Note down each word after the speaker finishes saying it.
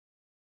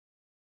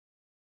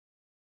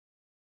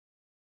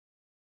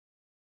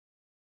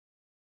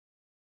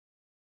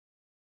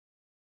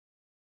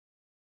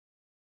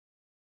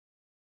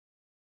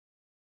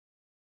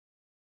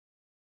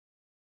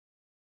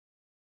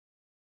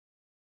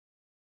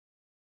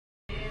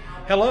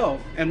Hello,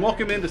 and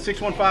welcome into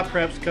 615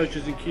 Preps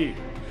Coaches and Q.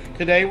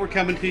 Today we're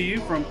coming to you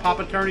from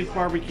Papa Turney's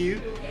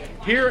Barbecue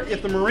here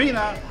at the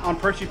marina on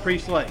Percy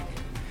Priest Lake.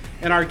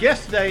 And our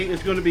guest today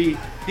is going to be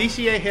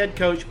DCA head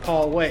coach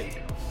Paul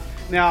Wade.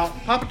 Now,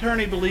 Papa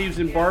Turney believes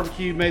in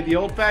barbecue made the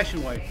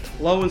old-fashioned way,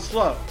 low and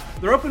slow.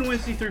 They're open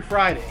Wednesday through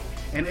Friday,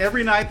 and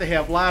every night they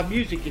have live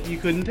music if you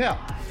couldn't tell.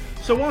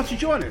 So why don't you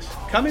join us?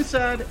 Come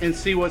inside and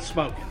see what's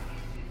smoking.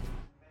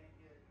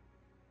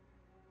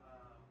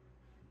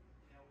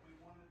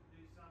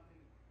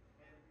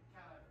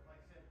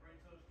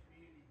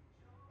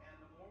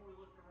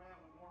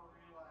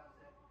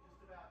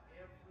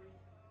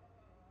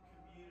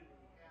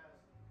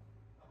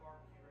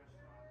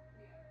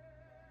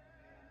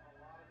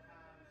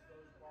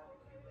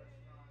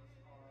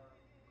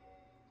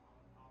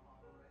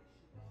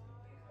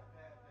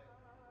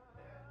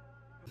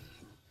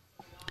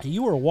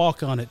 You were a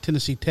walk-on at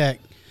Tennessee Tech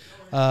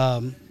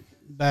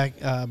back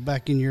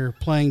in your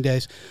playing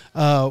days.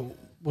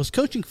 Was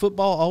coaching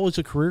football always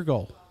a career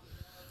goal?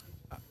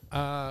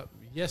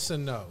 Yes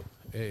and no.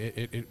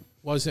 It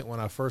wasn't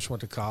when I first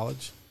went to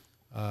college.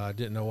 I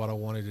didn't know what I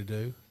wanted to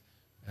do.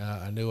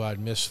 I knew I'd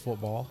miss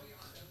football.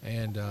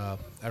 And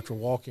after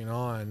walking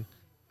on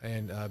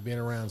and being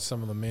around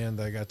some of the men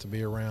that I got to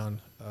be around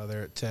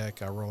there at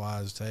Tech, I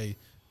realized, hey,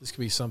 this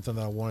could be something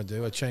that I want to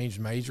do. I changed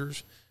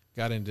majors.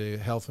 Got into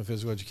health and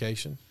physical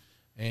education,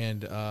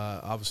 and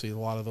obviously a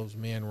lot of those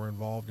men were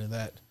involved in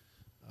that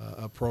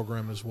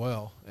program as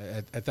well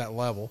at that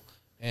level.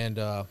 And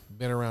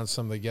been around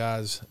some of the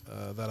guys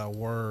that I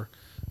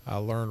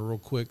learned real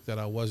quick that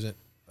I wasn't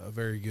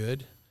very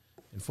good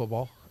in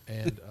football,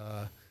 and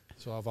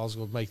so I was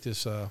going to make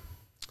this a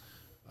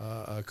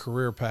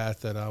career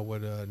path that I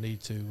would need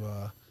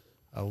to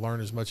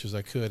learn as much as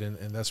I could,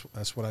 and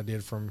that's what I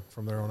did from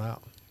there on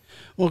out.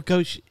 Well,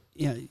 Coach,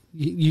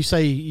 you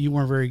say you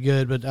weren't very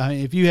good, but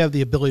if you have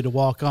the ability to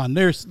walk on,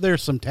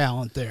 there's some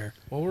talent there.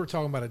 Well, we were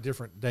talking about a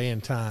different day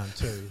and time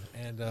too,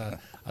 and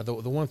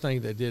the one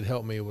thing that did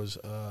help me was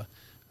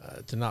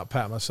to not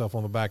pat myself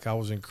on the back. I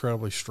was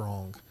incredibly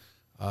strong.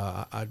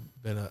 I'd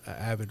been an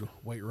avid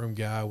weight room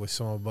guy with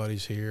some of my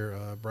buddies here,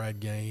 Brad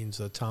Gaines,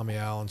 Tommy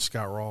Allen,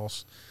 Scott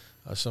Ross,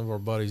 some of our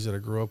buddies that I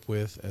grew up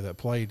with that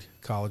played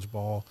college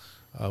ball.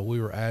 We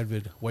were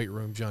avid weight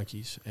room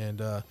junkies,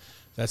 and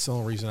that's the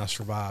only reason I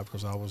survived,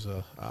 because I was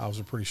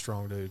a pretty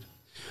strong dude.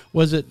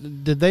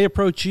 Did they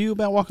approach you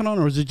about walking on,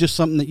 or was it just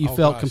something that you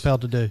felt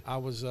compelled to do? I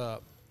was to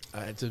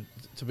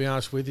be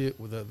honest with you,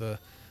 with the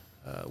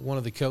one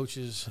of the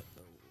coaches,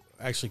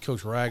 actually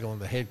Coach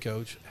Ragland, the head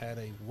coach, had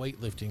a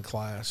weightlifting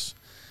class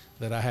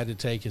that I had to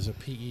take as a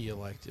PE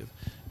elective,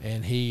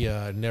 and he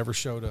never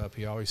showed up.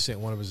 He always sent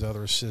one of his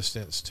other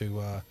assistants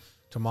to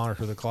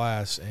monitor the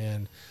class,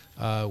 and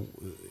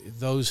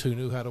those who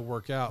knew how to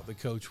work out, the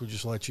coach would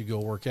just let you go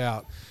work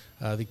out.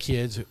 The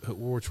kids,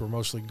 which were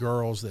mostly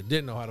girls that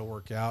didn't know how to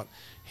work out,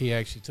 he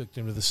actually took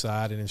them to the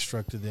side and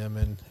instructed them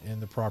in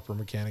the proper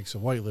mechanics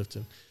of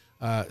weightlifting.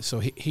 So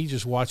he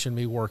just watching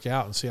me work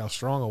out and see how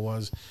strong I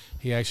was.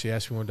 He actually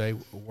asked me one day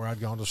where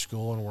I'd gone to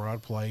school and where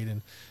I'd played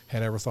and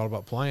had ever thought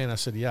about playing. I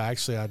said, yeah,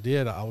 actually I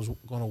did. I was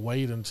going to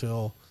wait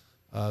until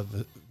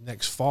the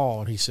next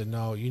fall, and he said,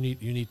 no, you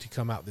need to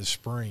come out this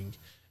spring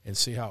and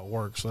see how it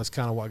works. So that's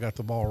kind of what got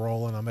the ball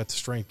rolling. I met the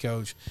strength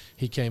coach.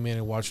 He came in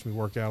and watched me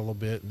work out a little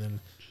bit, and then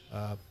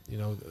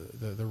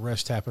the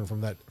rest happened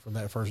from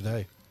that first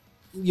day.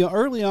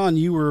 Early on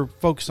you were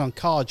focused on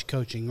college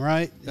coaching,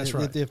 right? That's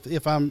right.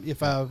 If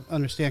I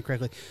understand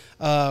correctly,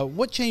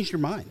 what changed your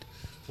mind?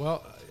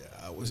 Well,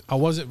 I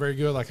wasn't very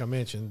good, like I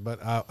mentioned, but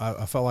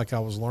I felt like I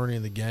was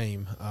learning the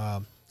game.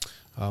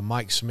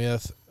 Mike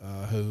Smith,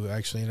 who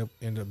actually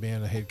ended up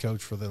being a head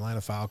coach for the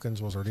Atlanta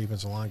Falcons, was our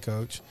defensive line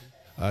coach.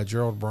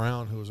 Gerald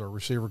Brown, who was our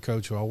receiver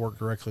coach, who I worked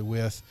directly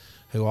with,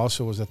 who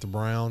also was at the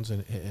Browns,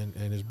 and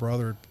his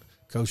brother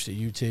coached at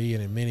UT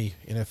and in many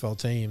NFL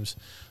teams.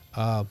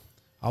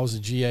 I was a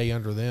GA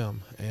under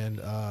them, and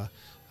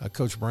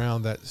Coach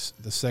Brown,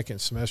 the second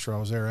semester I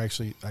was there,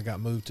 actually I got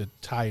moved to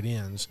tight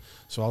ends,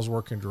 so I was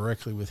working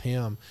directly with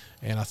him,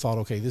 and I thought,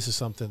 okay, this is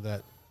something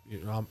that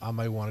I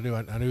may want to do.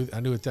 I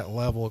knew at that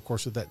level, of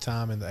course, at that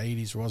time in the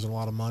 80s, there wasn't a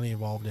lot of money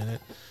involved in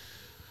it.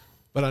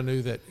 But I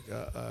knew that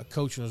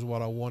coaching was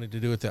what I wanted to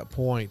do at that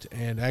point,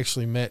 and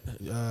actually met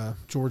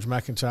George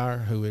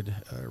McIntyre, who had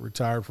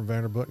retired from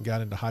Vanderbilt and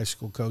got into high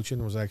school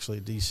coaching, was actually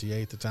at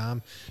DCA at the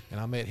time. And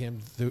I met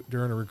him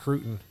during a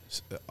recruiting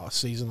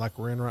season like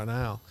we're in right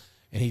now.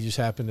 And he just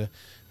happened to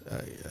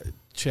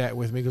chat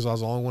with me because I was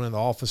the only one in the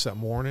office that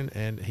morning,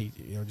 and he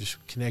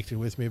just connected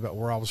with me about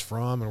where I was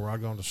from and where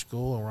I'd gone to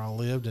school and where I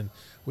lived, and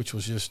which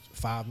was just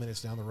 5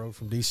 minutes down the road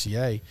from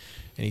DCA.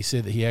 And he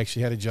said that he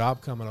actually had a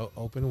job coming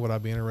open. Would I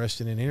be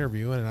interested in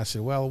interviewing? And I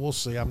said, well, we'll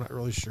see. I'm not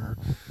really sure.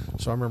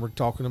 So I remember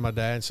talking to my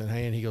dad and saying,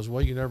 hey, and he goes,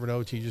 well, you never know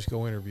until you just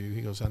go interview.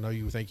 He goes, I know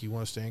you think you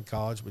want to stay in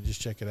college, but just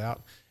check it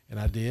out. And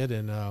I did,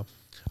 and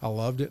I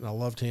loved it, and I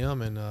loved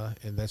him, and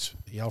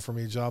he offered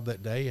me a job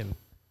that day, and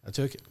I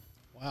took it.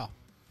 Wow.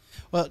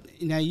 Well,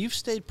 now you've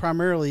stayed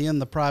primarily in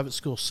the private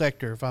school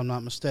sector, if I'm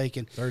not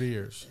mistaken. 30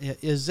 years.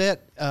 Is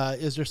that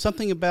is there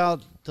something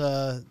about?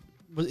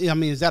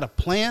 Is that a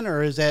plan,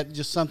 or is that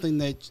just something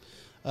that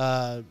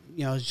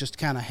has just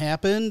kind of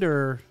happened?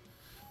 Or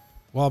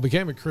well, I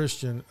became a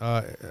Christian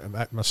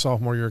at my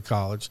sophomore year of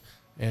college,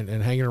 and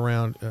hanging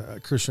around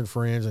Christian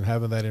friends and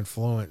having that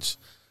influence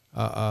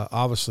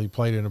obviously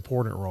played an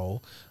important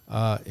role.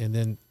 And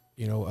then,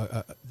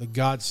 the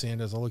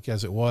godsend, as I look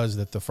as it was,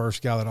 that the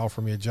first guy that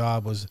offered me a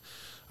job was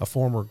a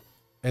former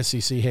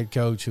SEC head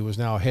coach who was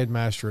now a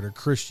headmaster at a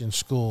Christian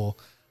school.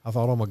 I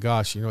thought, oh my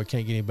gosh, it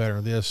can't get any better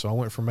than this. So I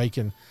went from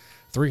making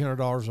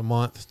 $300 a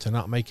month to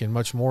not making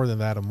much more than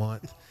that a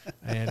month,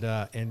 and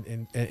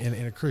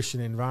in a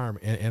Christian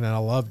environment, and I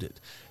loved it.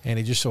 And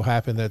it just so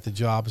happened that the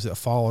jobs that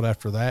followed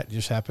after that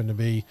just happened to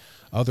be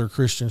other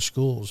Christian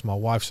schools. My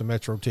wife's a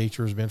Metro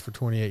teacher, has been for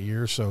 28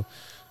 years, so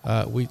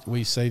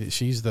we say that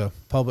she's the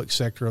public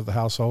sector of the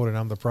household, and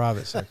I'm the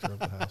private sector of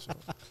the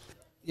household.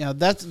 Yeah,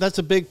 that's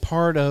a big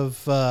part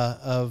of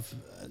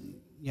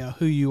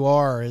who you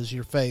are, is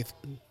your faith.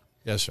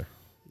 Yes, sir.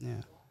 Yeah.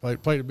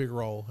 Played a big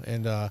role,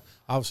 and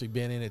obviously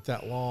being in it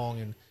that long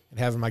and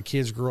having my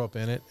kids grow up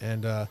in it.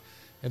 And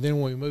then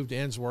when we moved to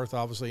Ensworth,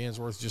 obviously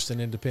Ensworth is just an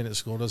independent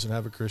school, doesn't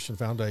have a Christian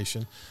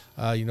foundation.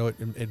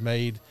 It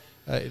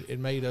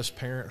made us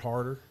parent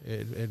harder.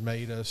 It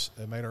made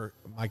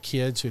my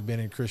kids who'd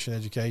been in Christian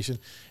education,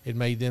 it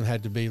made them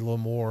had to be a little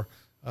more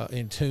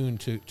in tune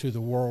to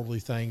the worldly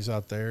things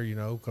out there,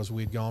 because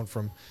we'd gone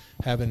from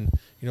having,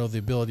 the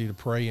ability to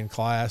pray in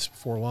class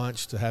before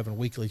lunch to having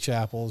weekly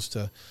chapels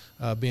to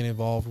being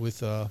involved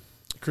with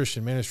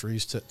Christian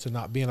ministries to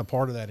not being a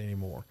part of that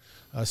anymore.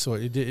 So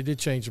it did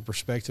change the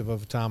perspective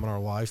of a time in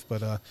our life,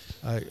 but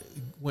I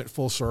went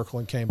full circle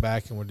and came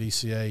back, and when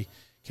DCA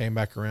came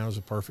back around, it was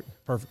a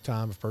perfect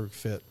time, a perfect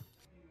fit.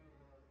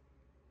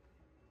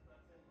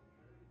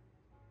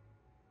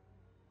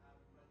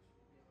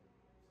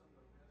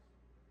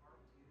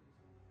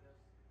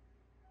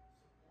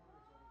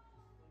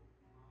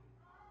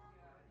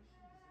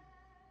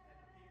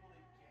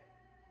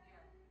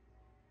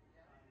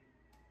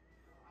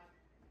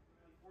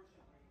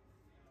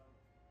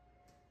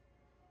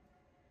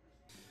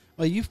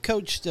 Well, you've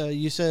coached,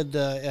 you said,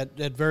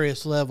 at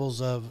various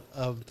levels of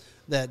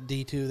that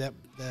D2, that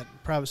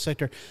private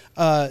sector.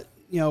 Do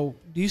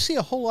you see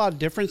a whole lot of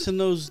difference in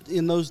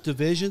those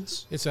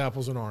divisions? It's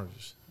apples and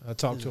oranges. I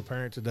talked to a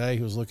parent today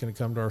who was looking to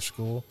come to our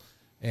school,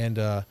 and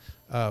I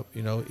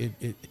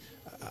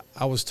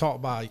was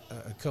taught by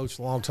a coach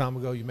a long time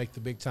ago, you make the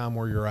big time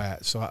where you're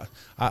at. So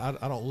I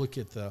don't look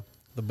at the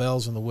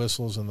bells and the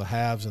whistles and the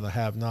haves and the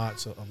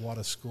have-nots of what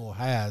a school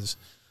has,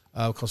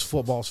 because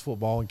football's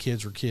football and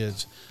kids are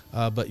kids.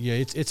 But, yeah,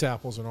 it's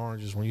apples and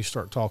oranges when you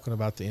start talking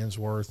about the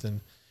Ensworth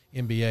and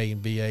MBA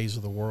and BAs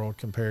of the world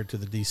compared to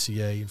the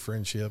DCA and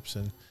Friendships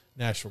and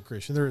National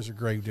Christian. There is a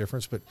great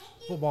difference, but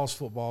football's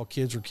football,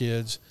 kids are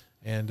kids,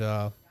 and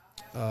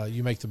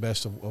you make the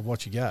best of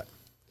what you got.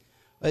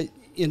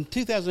 In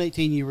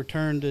 2018, you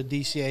returned to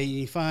DCA, and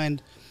you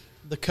find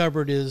the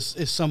cupboard is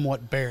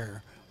somewhat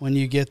bare when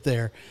you get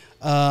there.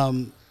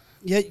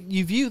 Yet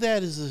you view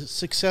that as a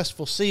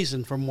successful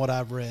season from what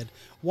I've read.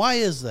 Why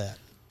is that?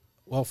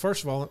 Well,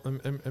 first of all,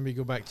 let me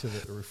go back to the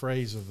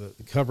rephrase of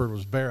the cupboard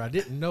was bare. I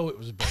didn't know it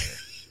was bare.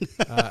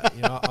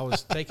 I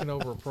was taking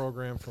over a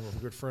program from a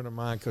good friend of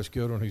mine, Coach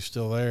Goodwin, who's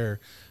still there,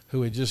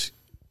 who had just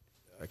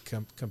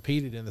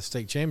competed in the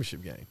state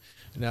championship game.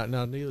 Now,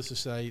 needless to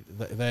say,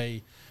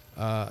 they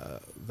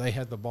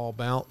had the ball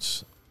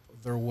bounce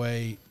their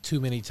way too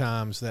many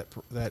times that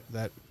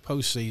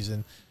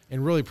postseason,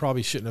 and really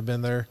probably shouldn't have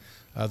been there.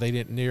 They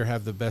didn't near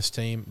have the best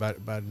team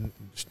by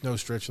no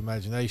stretch of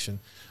imagination,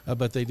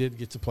 but they did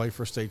get to play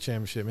for a state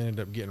championship and ended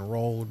up getting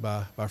rolled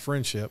by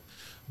Friendship.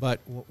 But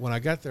when I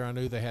got there, I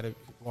knew they had a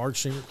large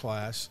senior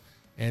class,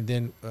 and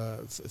then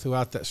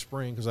throughout that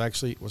spring, because I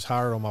actually was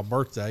hired on my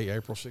birthday,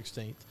 April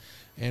 16th,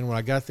 and when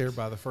I got there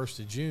by the 1st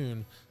of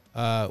June,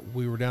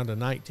 we were down to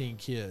 19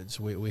 kids.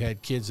 We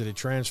had kids that had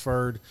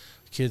transferred,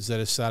 kids that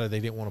decided they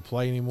didn't want to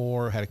play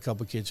anymore, had a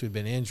couple of kids who had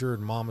been injured,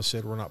 and mama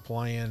said we're not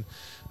playing.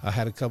 I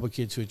had a couple of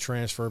kids who had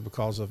transferred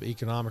because of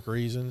economic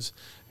reasons,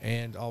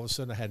 and all of a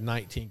sudden I had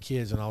 19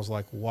 kids, and I was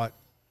like, what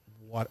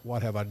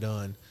have I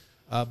done?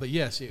 But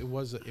yes, it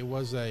was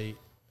a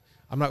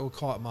I'm not going to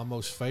call it my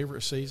most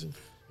favorite season.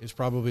 It's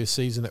probably a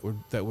season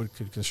that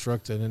could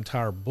construct an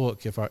entire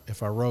book if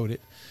I wrote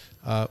it.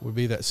 Would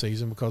be that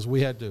season, because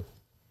we had to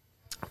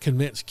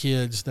convince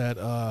kids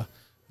that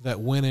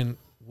winning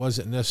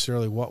wasn't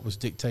necessarily what was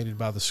dictated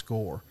by the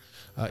score.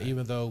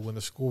 Even though when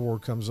the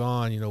scoreboard comes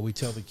on, we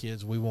tell the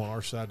kids we want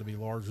our side to be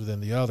larger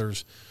than the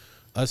others.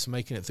 Us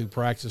making it through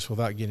practice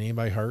without getting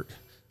anybody hurt,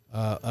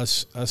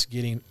 us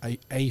getting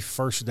a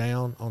first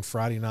down on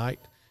Friday night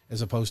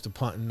as opposed to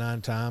punting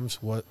 9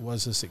 times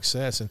was a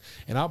success. And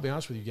I'll be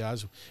honest with you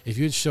guys, if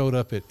you had showed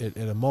up at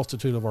a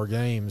multitude of our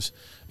games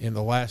in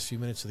the last few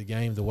minutes of the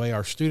game, the way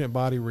our student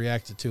body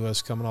reacted to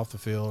us coming off the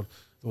field,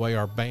 the way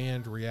our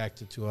band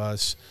reacted to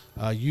us,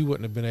 you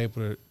wouldn't have been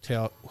able to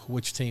tell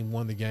which team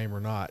won the game or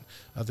not.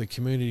 The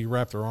community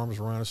wrapped their arms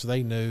around us.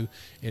 They knew.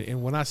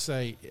 And when I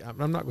say, I'm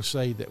not going to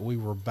say that we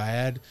were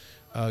bad.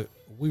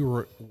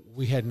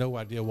 We had no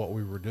idea what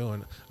we were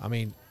doing. I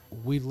mean,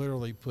 we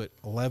literally put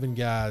 11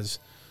 guys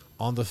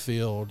on the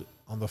field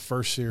on the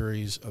first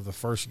series of the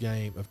first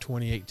game of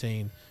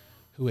 2018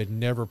 who had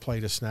never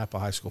played a snap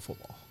of high school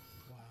football.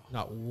 Wow.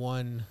 Not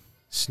one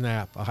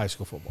snap of high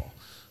school football.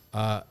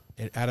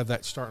 And out of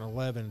that starting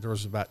 11, there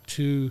was about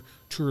two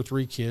or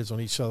three kids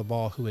on each side of the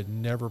ball who had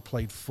never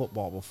played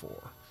football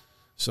before.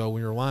 So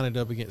when you're lining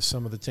up against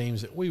some of the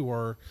teams that we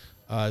were,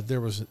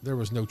 there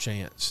was no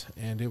chance,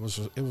 and it was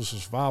a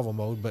survival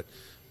mode. But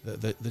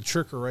the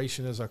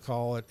trickeration, as I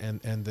call it,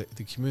 and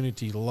the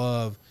community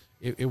love,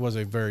 it was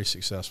a very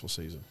successful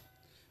season.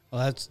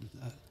 Well, that's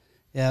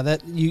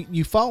that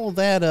you follow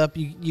that up.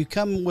 You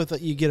come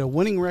with you get a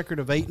winning record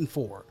of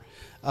 8-4.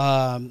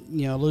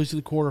 Losing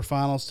the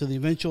quarterfinals to the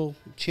eventual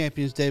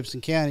champions, Davidson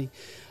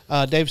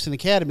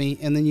Academy,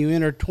 and then you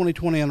enter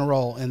 2020 on a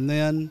roll, and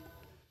then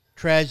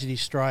tragedy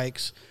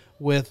strikes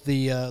with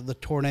the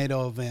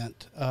tornado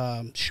event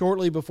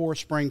shortly before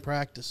spring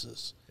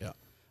practices. Yeah.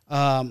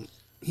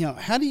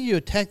 How do you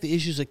attack the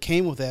issues that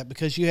came with that?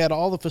 Because you had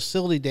all the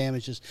facility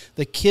damages,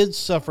 the kids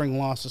suffering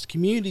losses,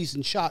 communities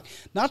in shock.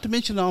 Not to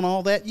mention on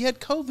all that, you had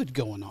COVID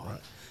going on.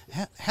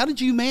 Right. How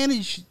did you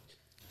manage?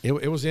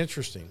 It was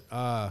interesting.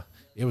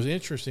 It was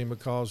interesting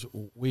because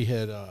we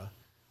had,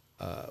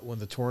 when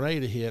the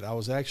tornado hit, I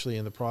was actually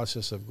in the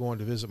process of going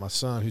to visit my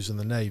son, who's in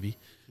the Navy,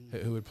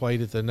 who had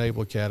played at the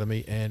Naval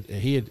Academy, and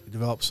he had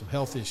developed some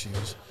health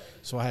issues.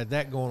 So I had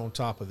that going on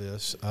top of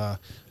this,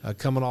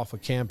 coming off a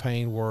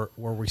campaign where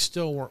we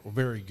still weren't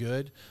very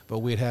good, but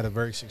we had a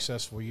very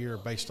successful year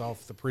based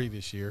off the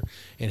previous year.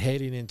 And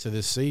heading into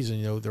this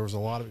season, there was a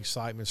lot of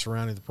excitement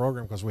surrounding the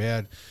program because we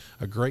had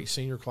a great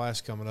senior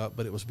class coming up,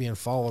 but it was being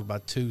followed by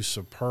two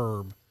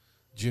superb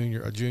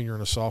a junior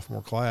and a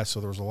sophomore class, so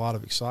there was a lot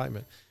of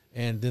excitement.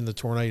 And then the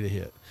tornado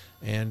hit,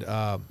 and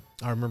I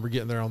remember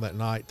getting there on that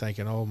night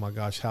thinking, oh my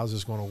gosh, how's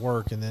this going to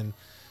work? And then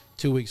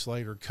 2 weeks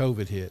later,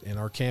 COVID hit, and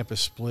our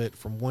campus split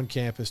from one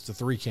campus to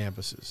three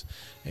campuses.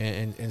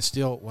 And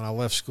still, when I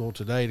left school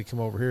today to come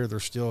over here,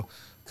 there's still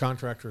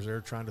contractors there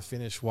trying to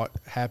finish what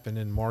happened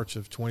in March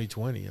of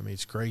 2020. I mean,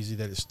 it's crazy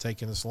that it's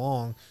taken this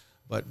long,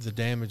 but the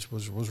damage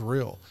was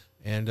real.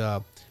 And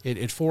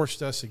it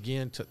forced us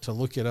again to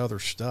look at other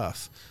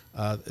stuff.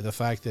 The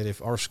fact that if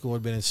our school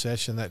had been in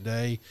session that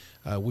day,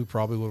 we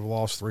probably would have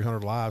lost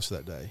 300 lives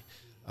that day.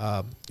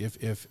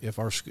 If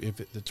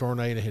the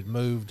tornado had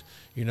moved,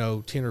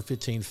 10 or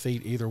 15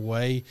 feet either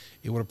way,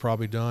 it would have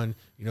probably done,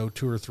 $2 or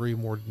 $3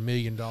 more $1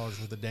 million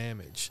worth of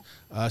damage.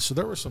 So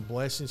there were some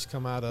blessings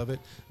come out of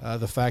it.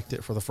 The fact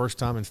that for the first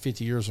time in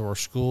 50 years of our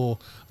school,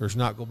 there's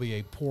not going to be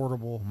a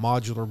portable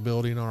modular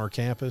building on our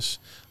campus.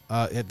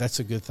 That's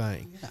a good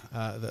thing.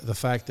 Yeah. The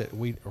fact that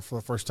we, for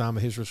the first time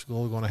in history of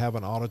school, are going to have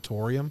an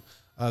auditorium,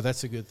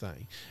 that's a good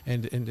thing.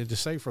 And to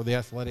say for the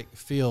athletic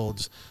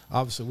fields,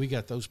 obviously we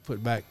got those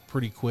put back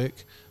pretty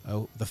quick.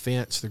 The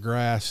fence, the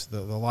grass,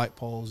 the light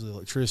poles, the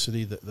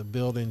electricity, the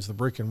buildings, the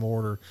brick and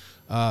mortar.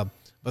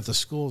 But the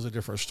school is a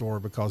different story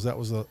because that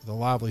was the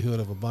livelihood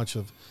of a bunch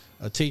of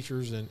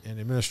teachers and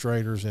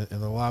administrators and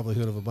the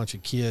livelihood of a bunch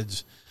of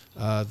kids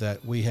that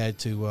we had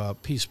to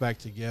piece back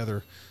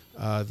together.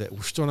 That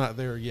we're still not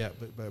there yet,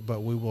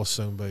 but we will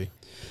soon be.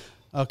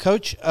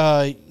 Coach,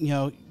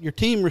 your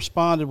team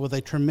responded with a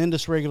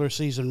tremendous regular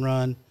season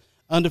run,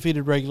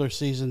 undefeated regular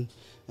season.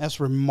 That's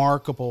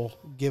remarkable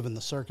given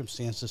the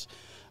circumstances.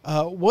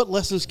 What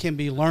lessons can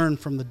be learned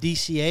from the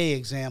DCA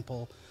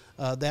example,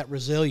 that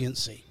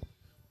resiliency?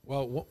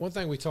 Well, one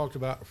thing we talked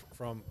about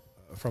from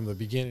the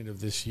beginning of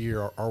this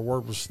year, our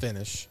word was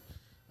finish.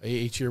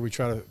 Each year we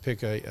try to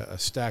pick a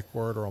stack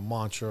word or a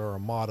mantra or a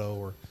motto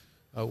or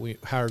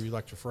however you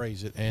like to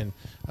phrase it, and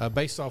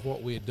based off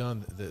what we had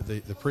done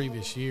the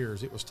previous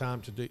years, it was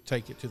time to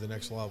take it to the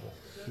next level.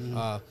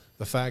 Mm-hmm.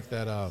 The fact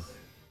that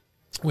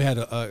we had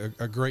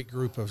a great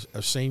group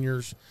of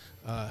seniors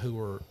who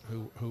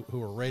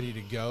were ready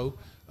to go,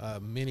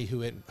 many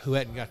who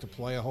hadn't got to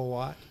play a whole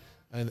lot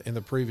in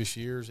the previous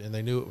years, and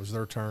they knew it was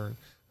their turn.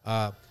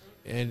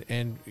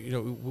 And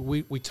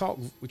we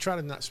try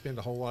to not spend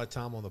a whole lot of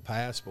time on the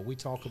past, but we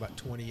talk about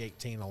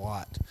 2018 a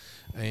lot.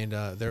 And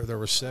there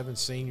were 7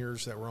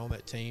 seniors that were on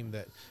that team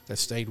that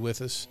stayed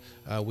with us.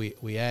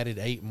 We added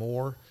 8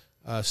 more.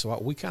 So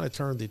we kind of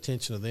turned the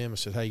attention to them and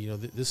said, hey,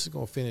 this is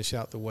going to finish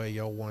out the way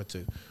y'all wanted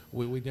to.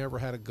 We never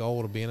had a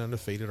goal of being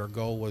undefeated. Our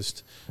goal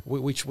was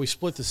we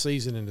split the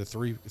season into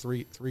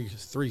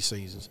three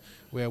seasons.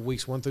 We have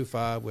weeks 1 through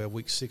 5, we have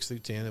weeks 6 through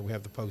 10, and we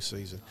have the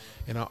postseason.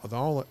 And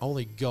the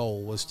only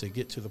goal was to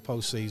get to the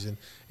postseason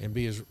and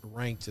be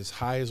ranked as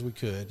high as we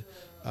could,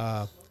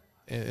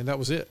 and that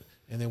was it.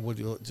 And then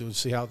we'll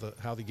see how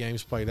the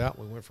games played out.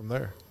 We went from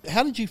there.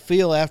 How did you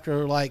feel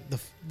after like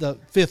the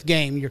 5th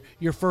game,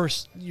 your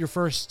first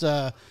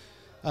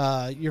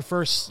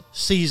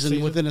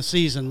season within a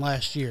season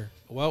last year?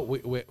 Well,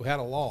 we had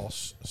a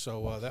loss,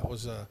 so that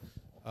was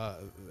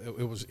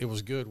it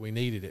was good. We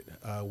needed it.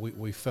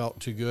 We felt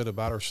too good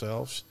about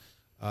ourselves.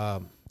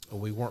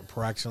 We weren't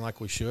practicing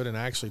like we should, and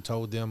I actually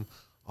told them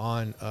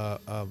on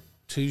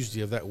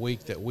Tuesday of that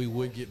week that we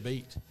would get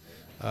beat.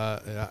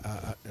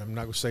 I'm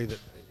not going to say that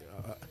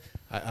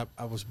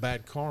I was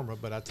bad karma,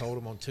 but I told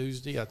them on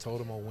Tuesday, I told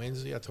them on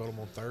Wednesday, I told them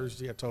on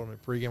Thursday, I told them in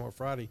pregame on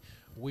Friday,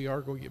 we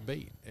are going to get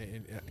beat.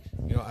 And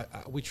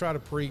we try to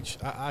preach.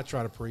 I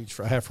try to preach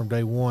from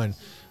day one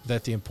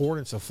that the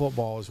importance of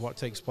football is what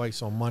takes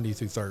place on Monday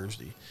through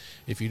Thursday.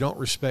 If you don't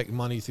respect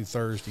Monday through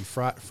Thursday,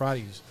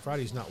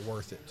 Friday's not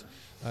worth it.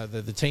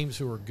 The teams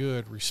who are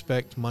good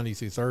respect Monday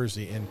through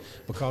Thursday, and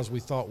because we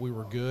thought we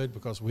were good,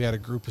 because we had a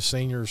group of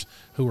seniors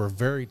who were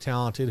very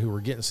talented, who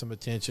were getting some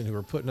attention, who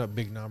were putting up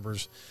big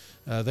numbers,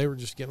 they were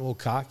just getting a little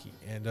cocky,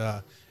 and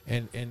the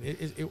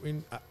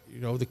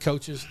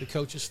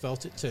coaches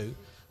felt it too.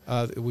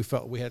 We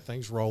felt we had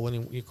things rolling,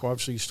 and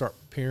obviously you start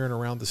peering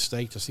around the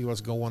state to see what's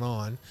going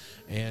on,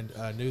 and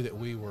knew that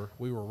we were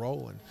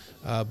rolling.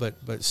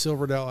 But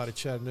Silverdale out of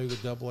Chattanooga,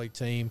 AA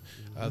team,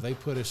 they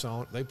put it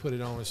on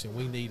us, and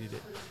we needed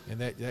it,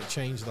 and that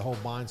changed the whole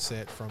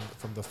mindset from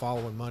the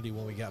following Monday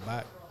when we got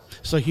back.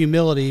 So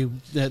humility,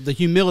 the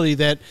humility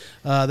that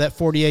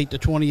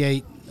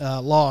 48-28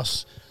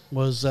 loss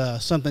was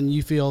something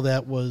you feel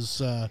that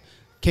was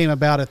came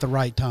about at the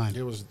right time.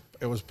 It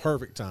was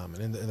perfect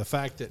timing, and the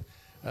fact that.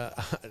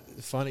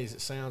 Funny as it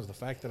sounds, the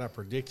fact that I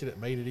predicted it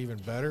made it even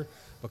better,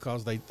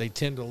 because they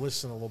tend to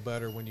listen a little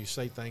better when you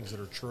say things that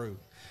are true.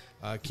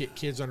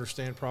 Kids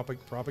understand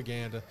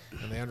propaganda,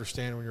 and they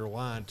understand when you're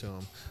lying to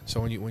them.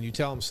 So when you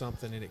tell them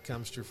something and it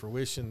comes to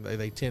fruition,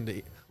 they tend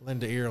to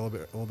lend the ear a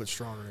little bit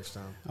stronger next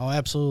time. Oh,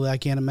 absolutely! I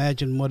can't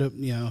imagine what it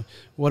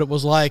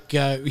was like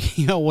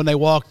when they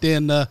walked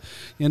into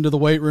the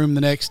weight room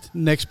the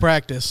next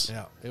practice.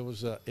 Yeah, it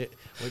was.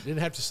 We didn't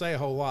have to say a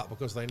whole lot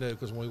because they knew.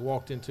 Because when we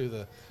walked into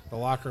the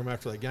locker room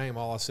after the game,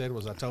 all I said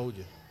was, "I told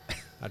you."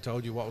 I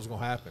told you what was going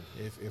to happen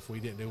if we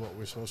didn't do what we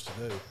were supposed to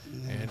do.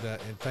 Mm-hmm.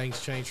 And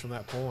things changed from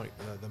that point.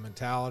 The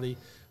mentality,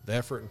 the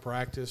effort and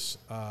practice,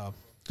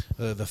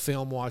 the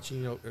film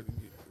watching. A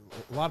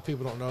lot of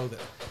people don't know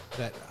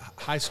that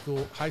high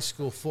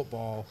school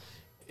football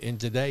in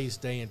today's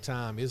day and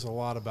time is a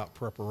lot about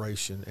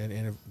preparation,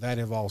 and that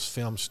involves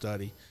film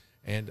study.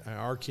 And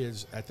our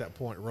kids at that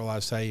point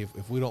realized, hey,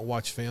 if we don't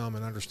watch film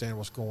and understand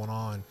what's going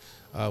on,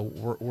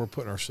 we're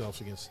putting our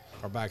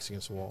backs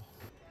against the wall.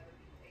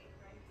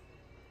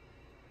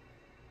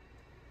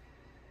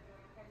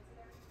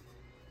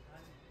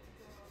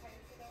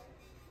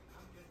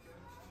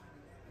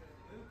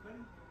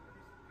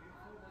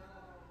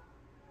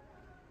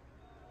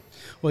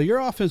 Well, your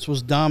offense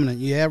was dominant.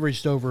 You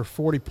averaged over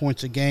 40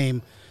 points a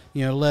game,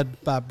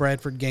 led by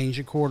Bradford Gaines,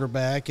 your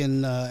quarterback,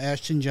 and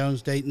Ashton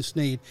Jones, Dayton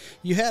Sneed.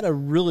 You had a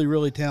really,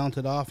 really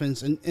talented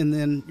offense, and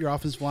then your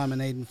offensive lineman,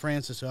 Aiden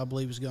Francis, who I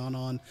believe has gone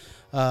on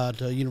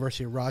to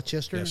University of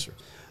Rochester. Yes,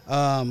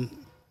 sir.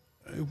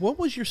 What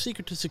was your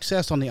secret to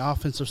success on the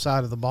offensive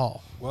side of the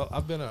ball? Well,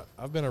 I've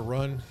been a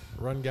run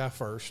guy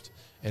first,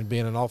 and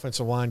being an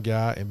offensive line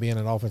guy and being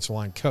an offensive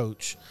line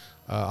coach.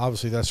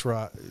 Obviously, that's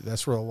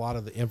where a lot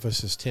of the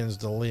emphasis tends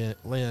to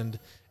lend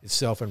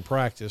itself in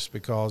practice,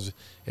 because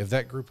if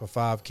that group of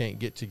five can't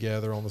get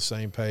together on the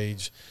same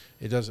page,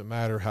 it doesn't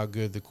matter how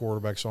good the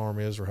quarterback's arm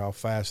is or how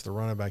fast the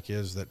running back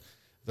is, that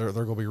they're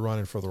going to be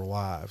running for their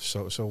lives.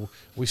 So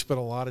we spent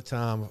a lot of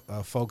time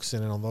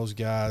focusing in on those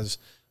guys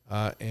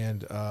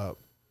and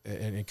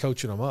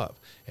coaching them up.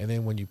 And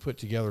then when you put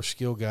together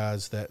skill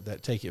guys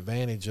that take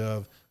advantage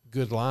of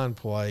good line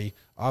play,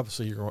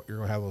 obviously you're going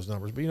to have those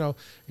numbers. But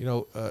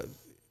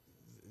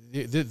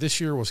this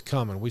year was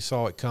coming. We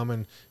saw it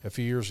coming a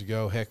few years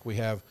ago. Heck, we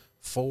have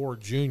 4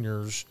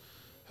 juniors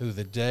who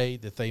the day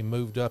that they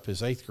moved up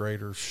as 8th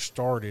graders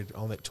started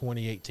on that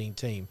 2018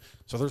 team.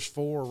 So there's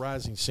 4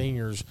 rising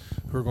seniors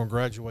who are going to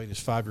graduate as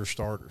 5-year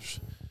starters.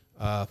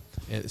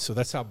 And so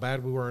that's how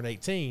bad we were in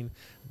 18.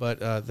 But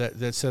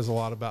that says a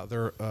lot about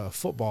their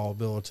football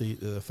ability,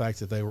 the fact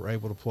that they were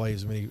able to play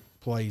as many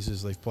plays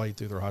as they've played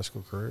through their high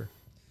school career.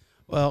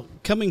 Well,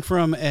 coming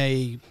from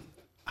a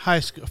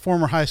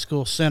former high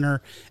school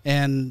center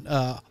and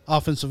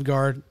offensive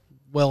guard,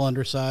 well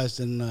undersized,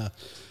 and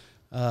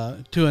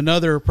to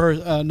another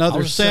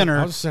center.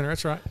 I was a center,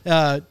 that's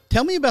right.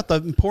 Tell me about the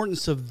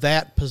importance of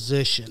that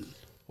position.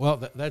 Well,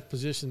 that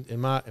position, in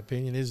my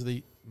opinion, is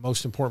the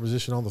most important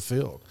position on the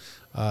field.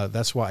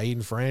 That's why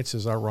Aiden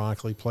Francis,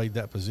 ironically, played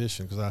that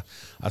position, because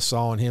I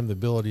saw in him the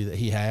ability that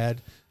he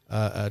had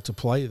to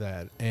play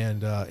that,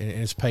 and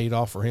it's paid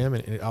off for him,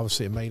 and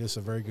obviously it made us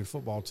a very good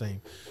football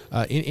team.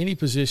 In any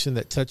position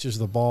that touches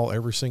the ball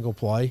every single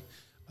play,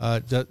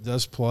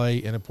 does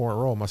play an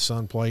important role. My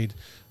son played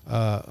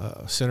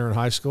center in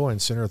high school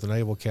and center at the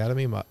Naval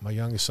Academy. My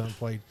youngest son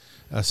played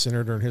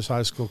center during his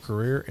high school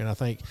career, and I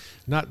think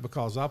not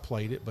because I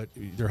played it, but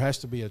there has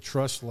to be a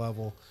trust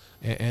level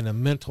and a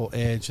mental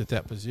edge at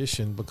that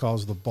position,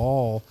 because the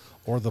ball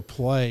or the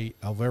play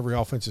of every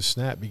offensive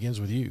snap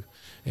begins with you.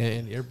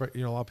 And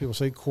everybody, a lot of people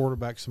say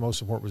quarterback's the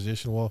most important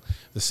position. Well,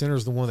 the center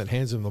is the one that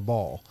hands him the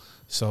ball.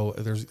 So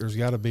there's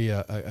got to be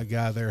a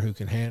guy there who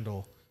can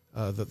handle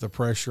the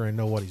pressure and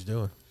know what he's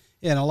doing.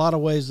 Yeah, in a lot of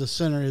ways, the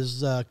center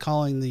is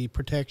calling the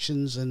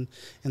protections and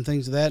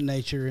things of that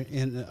nature,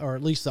 or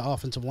at least the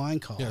offensive line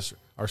call. Yes, sir.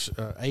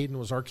 Aiden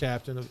was our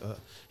captain.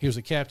 He was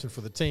the captain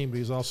for the team, but he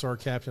was also our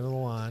captain of the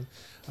line.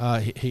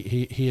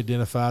 He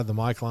identified the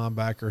Mike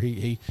linebacker.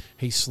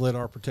 He slid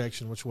our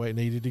protection which way it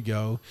needed to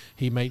go.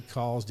 He made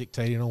calls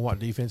dictating on what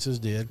defenses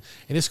did.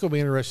 And it's going to be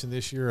interesting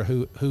this year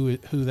who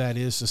that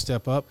is to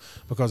step up,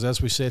 because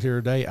as we sit here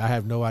today, I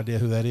have no idea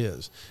who that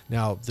is.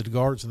 Now, the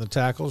guards and the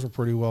tackles are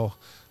pretty well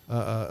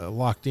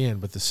locked in,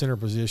 but the center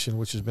position,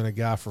 which has been a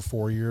guy for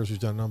 4 years who's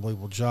done an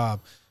unbelievable job,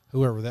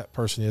 whoever that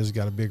person is,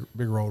 got a big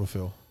role to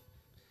fill.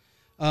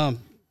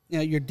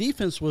 Your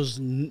defense was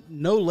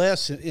no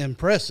less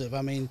impressive.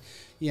 I mean,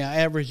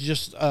 averaged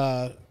just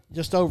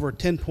over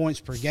 10 points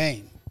per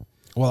game.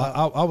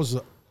 Well, I was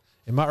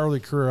in my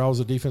early career, I was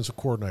a defensive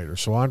coordinator,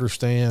 so I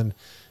understand,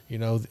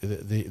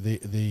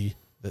 the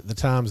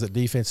times that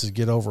defenses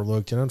get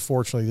overlooked. And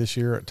unfortunately, this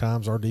year at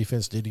times our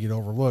defense did get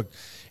overlooked.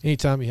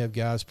 Anytime you have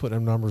guys putting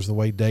up numbers the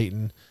way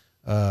Dayton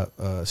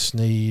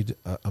Sneed,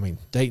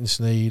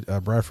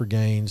 Bradford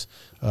Gaines,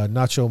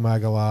 Nacho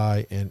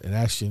Magalai, and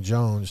Ashton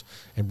Jones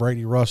and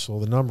Brady Russell,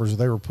 the numbers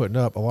they were putting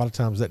up, a lot of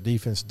times that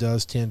defense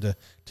does tend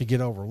to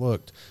get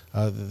overlooked.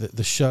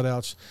 The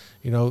shutouts,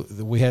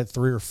 we had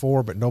 3 or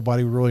 4, but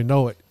nobody would really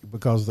know it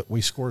because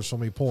we scored so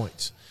many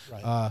points.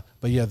 Right.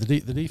 But yeah, the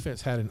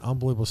defense had an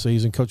unbelievable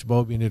season. Coach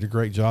Bobian did a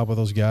great job with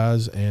those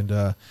guys,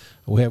 and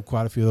we have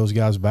quite a few of those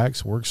guys back,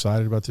 so we're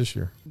excited about this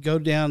year. Go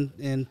down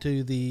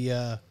into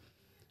the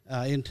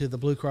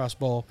Blue Cross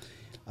Bowl.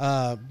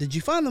 Did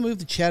you find the move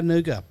to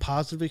Chattanooga a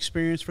positive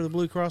experience for the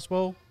Blue Cross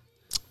Bowl?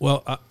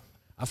 Well,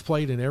 I've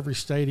played in every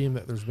stadium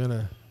that there's been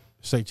a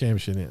state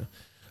championship in.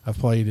 I've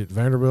played at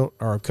Vanderbilt,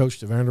 or I've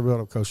coached at Vanderbilt,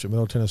 I've coached at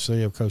Middle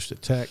Tennessee, I've coached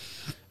at Tech,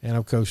 and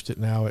I've coached it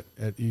now at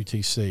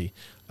UTC.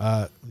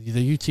 The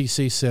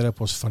UTC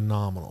setup was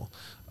phenomenal.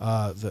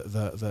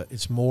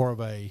 It's more of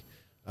a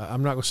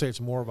I'm not going to say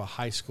it's more of a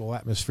high school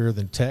atmosphere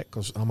than Tech,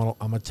 because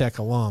I'm a Tech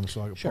alum,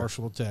 so I got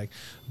partial to Tech.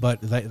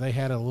 But they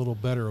had a little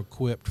better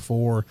equipped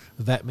for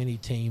that many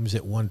teams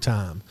at one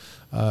time.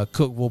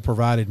 Cookeville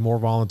provided more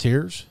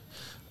volunteers.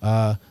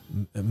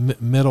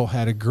 Middle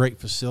had a great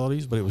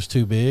facilities, but it was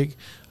too big.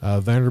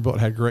 Vanderbilt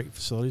had great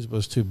facilities, but it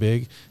was too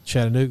big.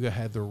 Chattanooga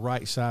had the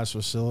right size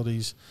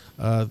facilities.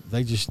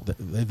 They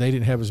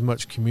didn't have as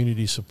much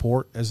community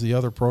support as the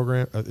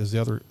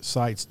other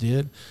sites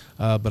did.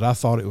 But I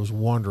thought it was a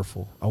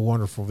wonderful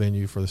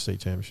venue for the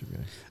state championship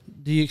game.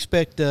 Do you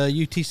expect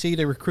UTC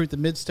to recruit the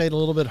mid-state a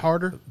little bit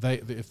harder?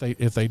 If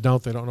they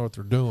don't, they don't know what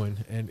they're doing.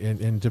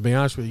 And to be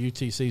honest with you,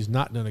 UTC's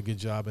not done a good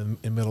job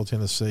in Middle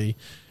Tennessee.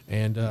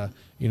 And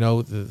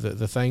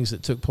the things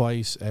that took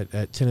place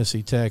at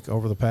Tennessee Tech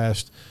over the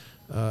past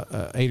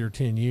 8 or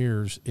 10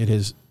 years, it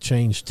has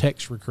changed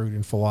Tech's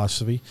recruiting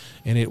philosophy,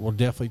 and it will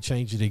definitely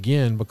change it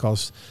again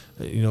because,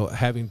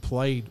 having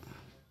played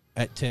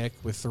at Tech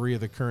with 3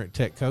 of the current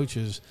Tech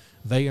coaches,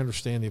 they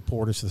understand the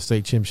importance of the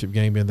state championship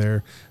game in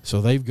there.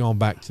 So they've gone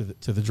back to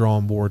the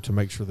drawing board to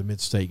make sure the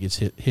mid-state gets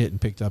hit and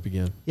picked up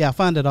again. Yeah, I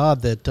find it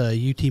odd that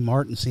UT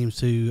Martin seems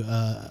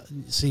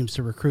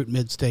to recruit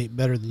mid-state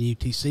better than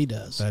UTC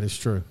does. That is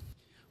true.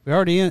 We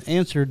already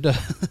answered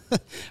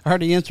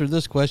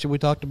this question. We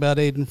talked about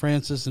Aiden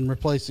Francis and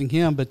replacing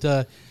him, but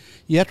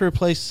you have to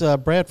replace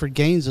Bradford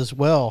Gaines as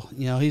well.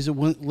 He's at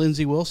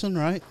Lindsey Wilson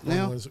right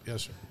now.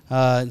 Yes, sir.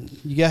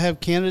 You got to have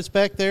candidates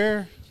back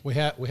there. We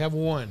have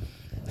one.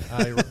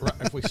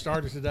 If we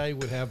started today,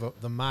 we'd have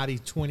the mighty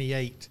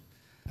 28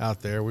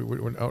 out there. We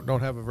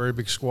don't have a very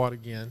big squad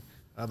again.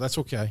 That's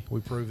okay.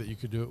 We proved that you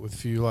could do it with a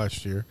few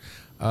last year.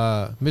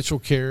 Mitchell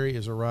Carey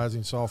is a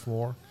rising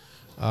sophomore.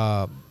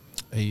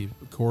 A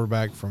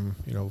quarterback from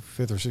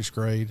 5th or 6th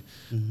grade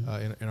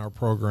in our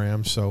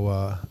program.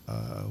 So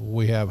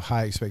we have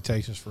high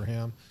expectations for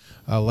him.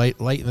 Late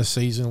in the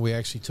season, we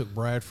actually took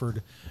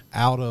Bradford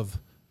out of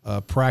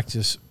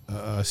practice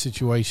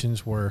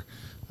situations where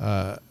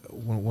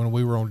when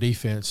we were on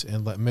defense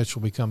and let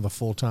Mitchell become the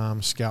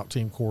full-time scout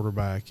team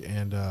quarterback,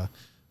 and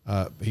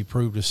he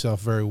proved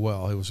himself very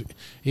well.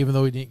 Even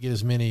though he didn't get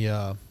as many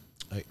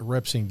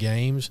reps in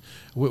games,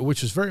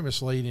 which is very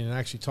misleading, and I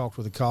actually talked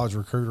with a college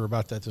recruiter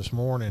about that this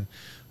morning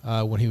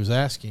when he was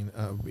asking,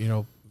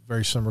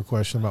 very similar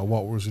question about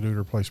what was to do to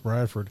replace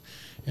Bradford.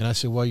 And I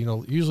said, well,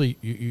 usually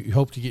you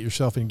hope to get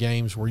yourself in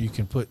games where you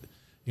can put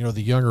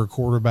the younger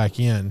quarterback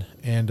in,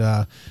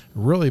 and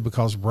really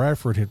because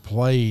Bradford had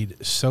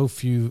played so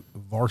few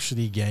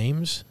varsity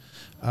games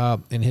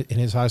in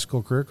his high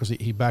school career, because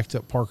he backed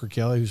up Parker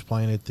Kelly, who's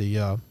playing at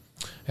the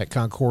at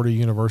Concordia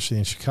University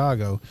in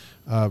Chicago,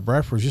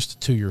 Bradford was just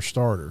a 2-year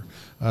starter.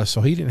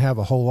 So he didn't have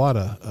a whole lot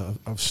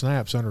of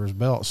snaps under his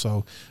belt.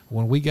 So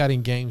when we got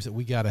in games that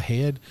we got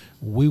ahead,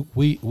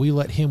 we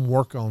let him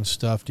work on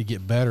stuff to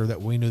get better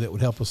that we knew that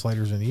would help us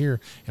later in the year.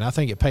 And I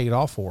think it paid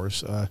off for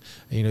us.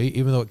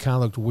 Even though it kind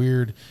of looked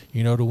weird,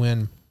 to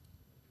win,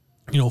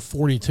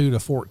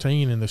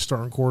 42-14 and the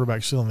starting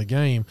quarterback still in the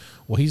game.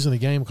 Well, he's in the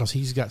game because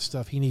he's got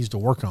stuff he needs to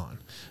work on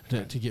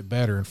to get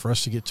better. And for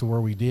us to get to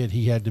where we did,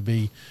 he had to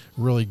be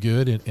really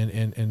good.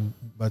 And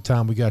by the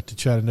time we got to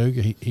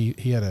Chattanooga,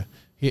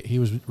 he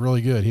was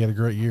really good. He had a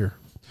great year.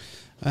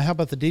 How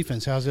about the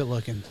defense? How's it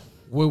looking?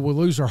 We'll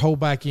lose our whole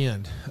back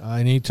end.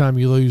 And anytime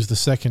you lose the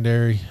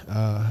secondary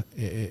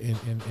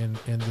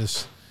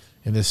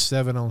in this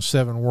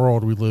 7-on-7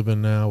 world we live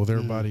in now with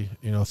everybody,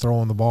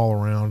 throwing the ball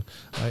around,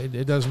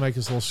 it does make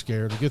us a little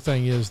scared. The good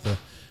thing is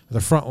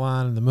the front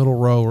line and the middle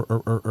row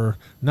are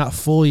not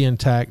fully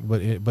intact,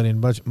 but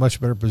in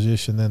much better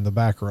position than the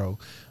back row.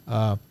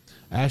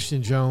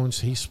 Ashton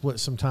Jones, he split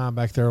some time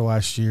back there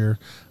last year.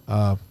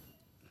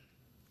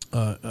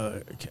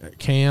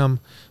 Cam,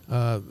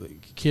 the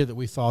kid that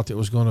we thought that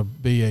was going to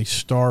be a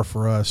star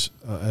for us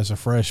as a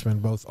freshman,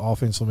 both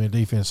offensively and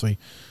defensively,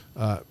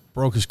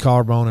 broke his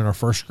collarbone in our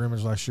first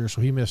scrimmage last year, so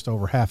he missed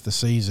over half the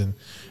season.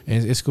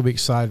 And it's going to be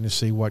exciting to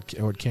see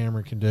what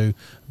Cameron can do.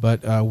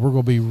 But we're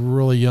going to be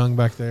really young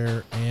back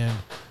there and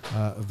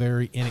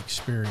very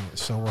inexperienced.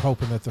 So we're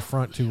hoping that the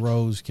front 2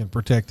 rows can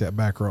protect that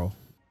back row.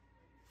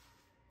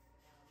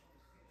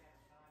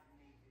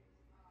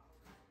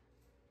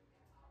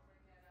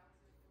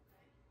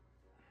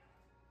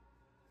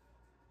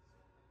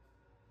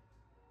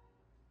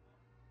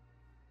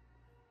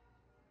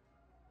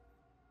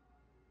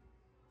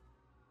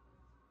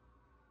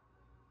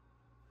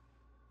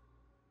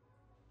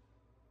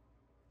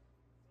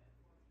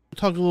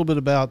 Talk a little bit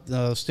about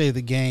the state of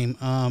the game.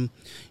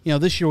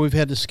 This year we've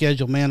had to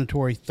schedule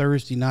mandatory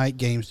Thursday night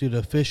games due to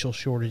official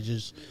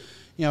shortages.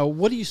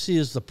 What do you see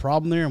as the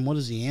problem there, and what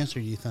is the answer,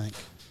 do you think?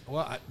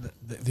 Well,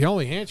 the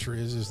only answer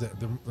is that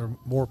the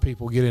more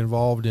people get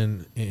involved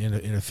in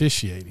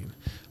officiating.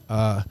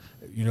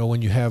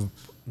 When you have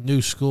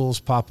new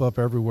schools pop up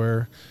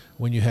everywhere,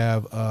 when you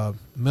have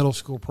middle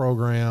school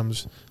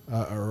programs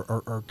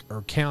or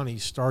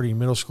counties starting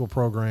middle school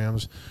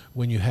programs,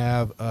 when you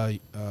have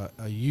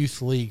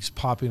youth leagues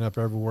popping up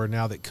everywhere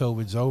now that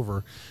COVID's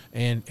over,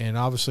 and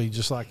obviously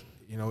just like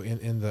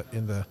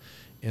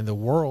in the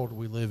world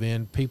we live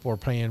in, people are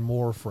paying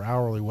more for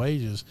hourly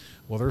wages.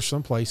 Well, there's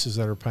some places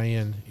that are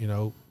paying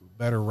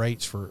better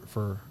rates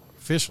for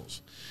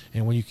officials,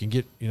 and when you can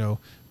get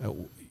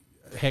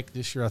heck,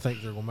 this year I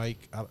think they're going to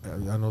make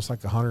I know it's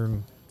like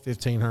 $115,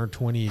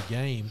 $120 a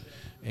game,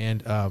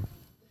 and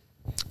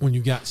when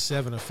you got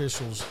 7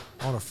 officials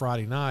on a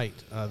Friday night,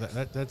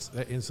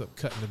 that ends up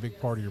cutting a big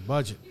part of your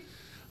budget.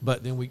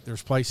 But then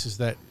there's places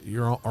that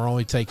are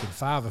only taking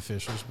 5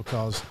 officials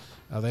because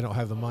they don't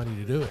have the money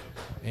to do it.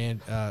 And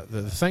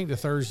the thing to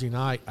Thursday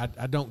night,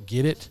 I don't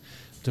get it,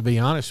 to be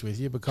honest with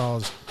you,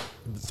 because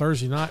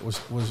Thursday night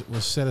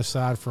was set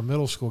aside for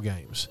middle school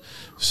games.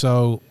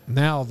 So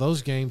now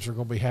those games are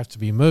going to have to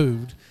be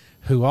moved,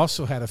 who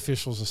also had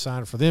officials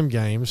assigned for them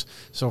games.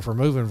 So if we're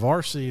moving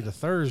varsity to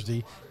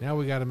Thursday, now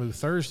we got to move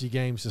Thursday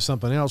games to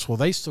something else. Well,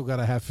 they still got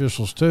to have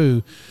officials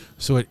too.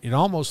 So it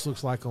almost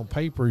looks like on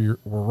paper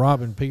we're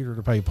robbing Peter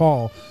to pay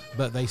Paul,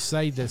 but they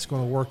say that's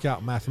going to work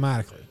out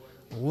mathematically.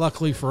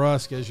 Luckily for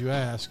us, as you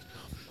asked,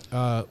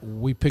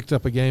 we picked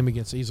up a game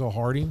against Ezel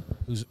Harding,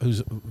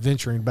 who's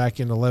venturing back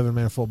into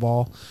 11-man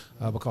football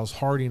because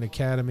Harding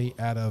Academy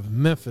out of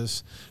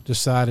Memphis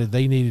decided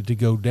they needed to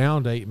go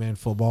down to 8-man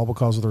football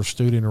because of their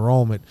student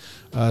enrollment.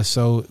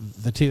 So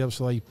the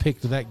TWSLA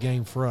picked that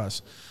game for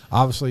us.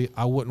 Obviously,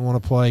 I wouldn't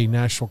want to play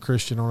Nashville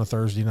Christian on a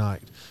Thursday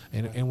night.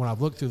 And when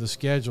I've looked through the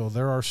schedule,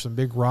 there are some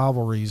big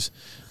rivalries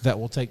that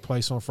will take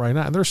place on Friday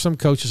night. And there's some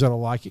coaches that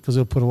will like it because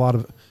it'll put a lot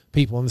of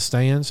people in the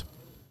stands,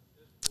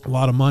 a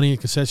lot of money in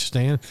concession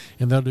stand,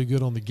 and they'll do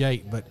good on the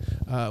gate. But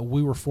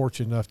we were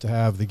fortunate enough to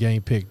have the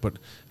game picked. But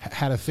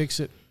how to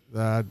fix it,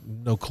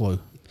 no clue.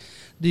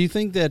 Do you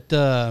think that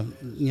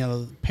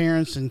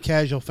parents and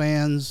casual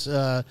fans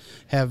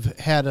have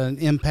had an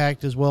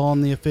impact as well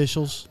on the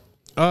officials?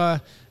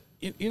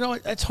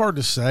 It's hard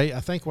to say.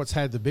 I think what's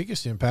had the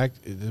biggest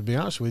impact, to be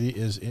honest with you,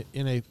 is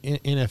in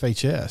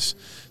NFHS.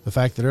 The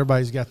fact that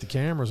everybody's got the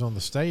cameras on the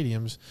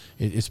stadiums,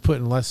 it's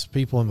putting less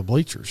people in the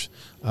bleachers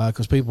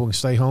because people can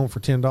stay home for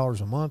 $10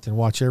 a month and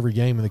watch every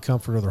game in the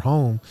comfort of their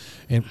home,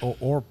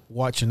 or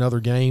watch another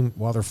game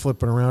while they're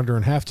flipping around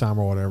during halftime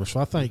or whatever.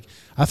 So I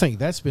think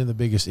that's been the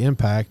biggest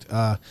impact.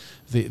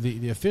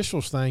 The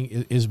officials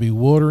thing is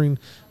bewildering,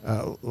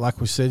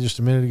 like we said just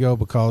a minute ago,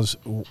 because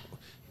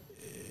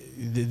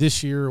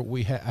this year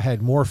I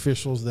had more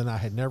officials than I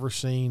had never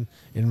seen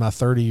in my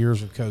 30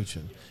 years of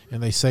coaching,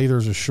 and they say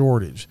there's a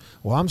shortage.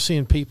 Well, I'm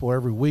seeing people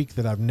every week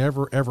that I've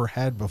never, ever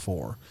had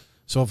before.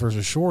 So if there's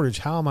a shortage,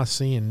 how am I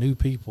seeing new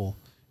people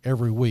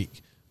every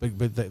week?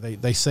 But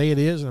they say it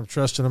is, and I'm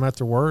trusting them at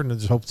their word, and I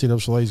just hope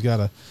TWSLA's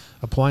got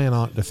a plan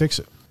on to fix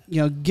it.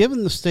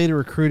 given the state of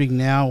recruiting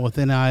now with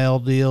NIL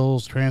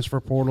deals, transfer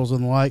portals,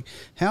 and the like,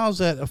 how has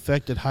that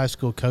affected high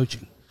school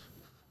coaching?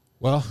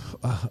 Well,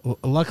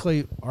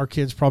 luckily, our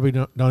kids probably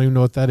don't even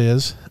know what that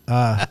is.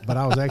 But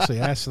I was actually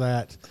asked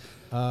that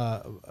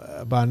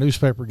by a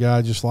newspaper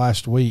guy just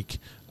last week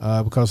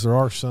because there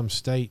are some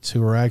states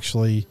who are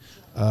actually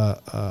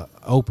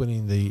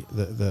opening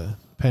the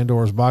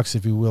Pandora's box,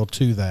 if you will,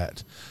 to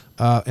that.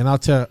 And I'll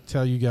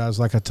tell you guys,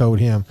 like I told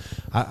him,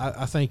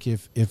 I think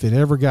if it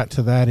ever got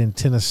to that in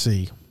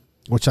Tennessee,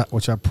 which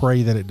I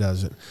pray that it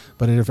doesn't,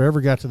 but if it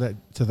ever got to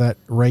that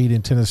rate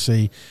in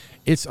Tennessee,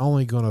 it's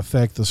only going to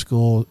affect the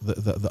school,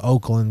 the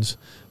Oaklands,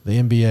 the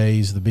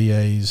MBAs, the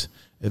BAs,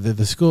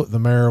 the school, the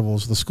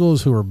Marivals, the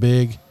schools who are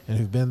big and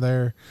who've been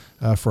there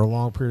for a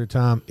long period of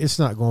time. It's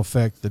not going to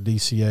affect the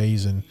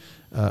DCAs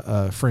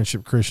and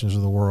Friendship Christians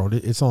of the world.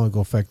 It's only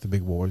going to affect the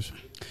big boys.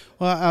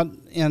 Well,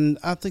 and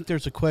I think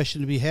there's a question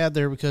to be had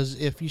there, because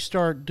if you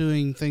start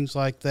doing things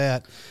like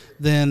that,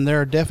 then there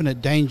are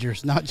definite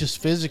dangers, not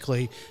just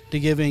physically, to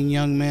giving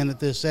young men at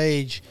this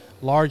age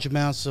large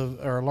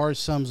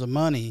sums of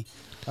money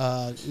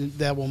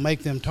that will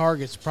make them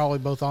targets, probably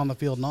both on the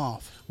field and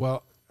off.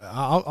 Well,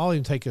 I'll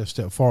even take it a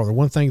step farther.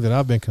 One thing that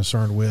I've been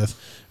concerned with,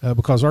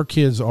 because our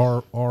kids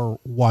are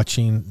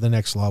watching the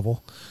next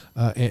level,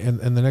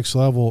 and the next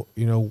level,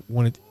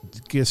 when it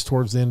gets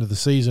towards the end of the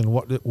season,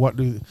 what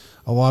do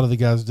a lot of the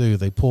guys do?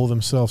 They pull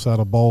themselves out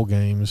of bowl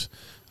games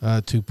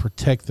to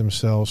protect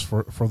themselves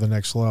for the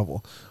next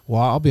level.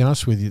 Well, I'll be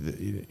honest with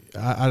you,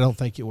 I don't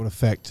think it would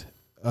affect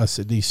us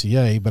at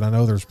DCA, but I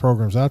know there's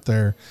programs out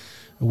there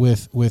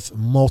with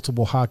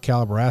multiple high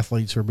caliber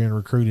athletes who are being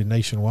recruited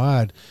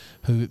nationwide,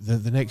 who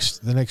the next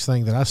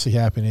thing that I see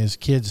happen is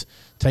kids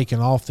taking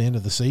off the end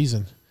of the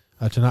season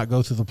to not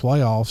go through the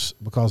playoffs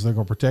because they're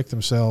going to protect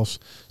themselves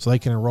so they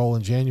can enroll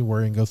in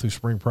January and go through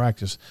spring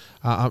practice.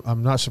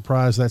 I'm not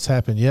surprised that's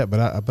happened yet,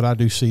 but I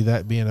do see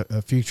that being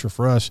a future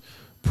for us,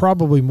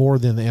 probably more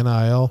than the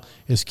NIL,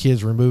 is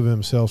kids removing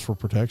themselves for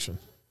protection.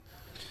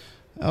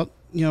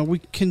 We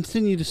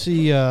continue to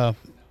see a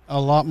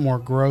lot more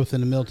growth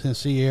in the Middle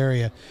Tennessee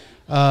area.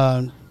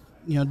 Do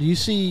you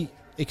see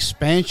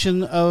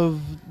expansion of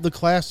the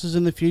classes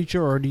in the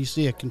future, or do you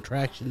see a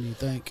contraction, do you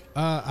think?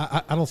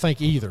 I don't think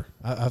either.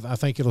 I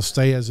think it'll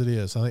stay as it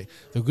is. I think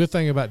the good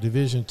thing about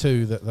Division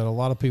II that a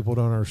lot of people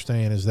don't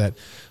understand is that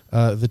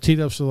the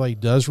TWA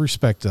does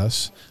respect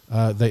us.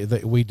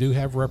 We do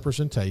have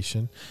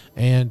representation,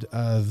 and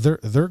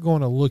they're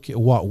going to look at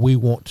what we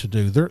want to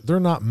do. They're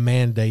not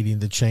mandating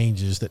the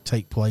changes that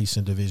take place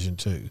in Division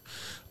II.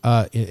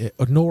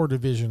 Nor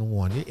Division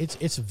I.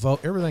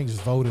 Everything's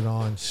voted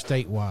on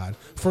statewide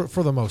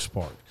for the most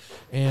part,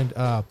 and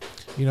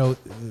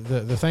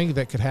the thing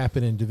that could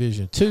happen in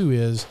Division II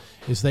is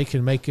they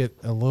can make it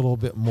a little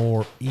bit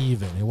more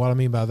even. And what I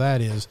mean by that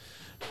is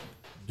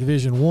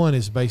Division I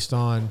is based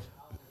on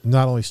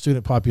not only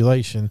student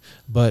population,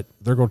 but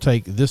they're going to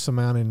take this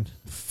amount in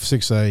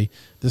 6A,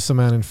 this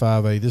amount in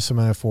 5A, this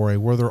amount in 4A,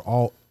 where they're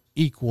all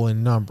equal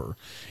in number.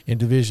 In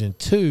Division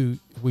II,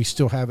 we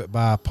still have it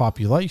by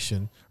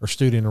population or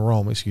student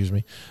enrollment,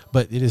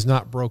 but it is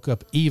not broke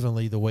up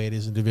evenly the way it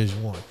is in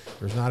Division I.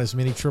 There's not as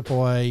many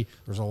AAA.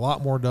 There's a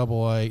lot more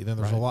AA. Then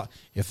there's a lot.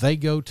 If they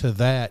go to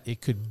that, it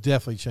could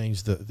definitely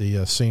change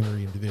the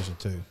scenery in Division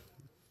II.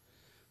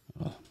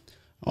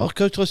 Well,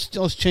 Coach,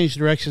 let's change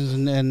directions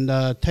and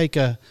take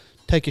a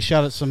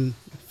shot at some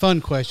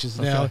fun questions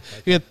now.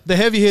 Okay. The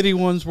heavy hitting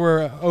ones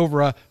were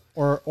over,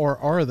 or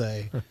are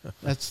they?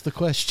 That's the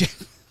question.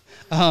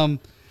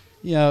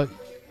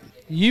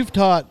 You've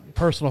taught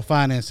personal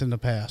finance in the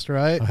past,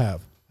 right? I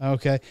have.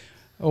 Okay.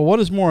 Well, what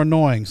is more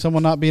annoying,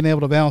 someone not being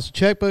able to balance a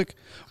checkbook,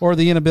 or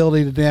the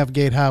inability to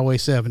navigate Highway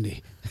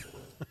 70?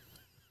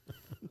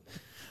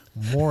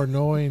 More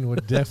annoying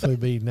would definitely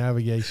be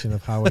navigation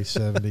of Highway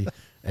 70.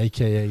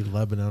 AKA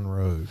Lebanon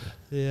Road.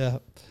 Yeah.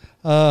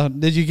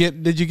 Did you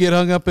get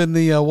hung up in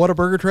the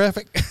Whataburger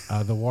traffic?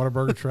 The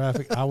Whataburger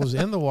traffic. I was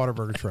in the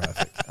Whataburger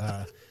traffic.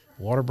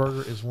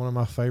 Whataburger is one of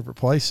my favorite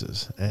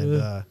places,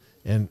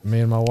 and me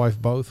and my wife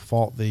both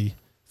fought the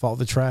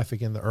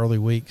traffic in the early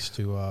weeks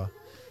to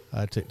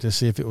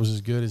see if it was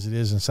as good as it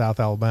is in South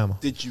Alabama.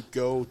 Did you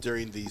go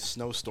during the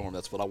snowstorm?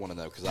 That's what I want to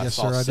know, because I yes,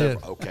 saw sir,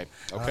 several. I did.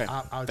 Okay.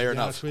 I'll Fair be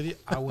enough. honest with you,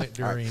 I went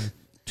during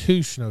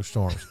 2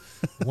 snowstorms.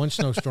 One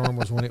snowstorm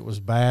was when it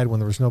was bad, when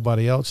there was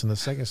nobody else, and the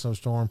second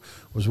snowstorm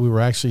was we were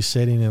actually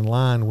sitting in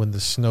line when the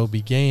snow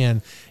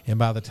began, and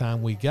by the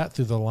time we got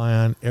through the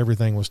line,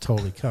 everything was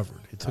totally covered.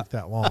 It took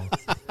that long.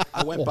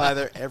 I went by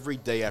there every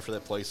day after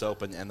that place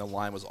opened, and the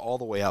line was all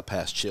the way out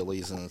past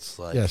Chili's, and it's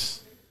like,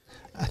 yes.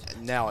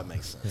 Now it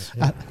makes sense.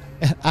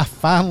 I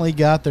finally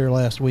got there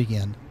last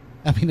weekend.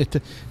 I mean,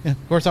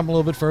 of course, I'm a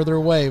little bit further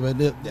away, but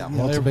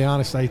to be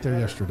honest, I ate there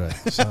yesterday.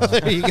 So.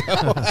 There you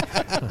go.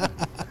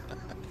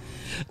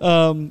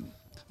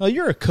 Well,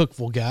 you're a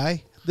Cookeville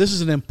guy. This is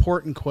an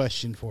important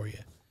question for you.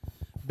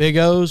 Big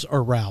O's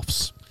or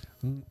Ralph's?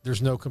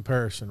 There's no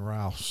comparison,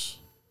 Ralph's.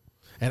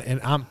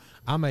 And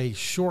I'm a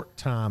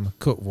short-time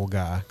Cookeville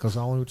guy because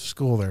I only went to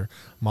school there.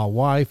 My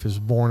wife is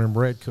born and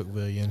bred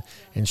Cookvillian,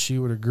 and she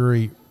would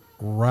agree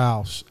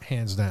Ralph's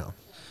hands down.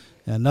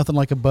 And nothing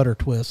like a butter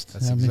twist.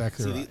 That's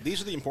exactly See, right.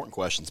 these are the important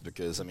questions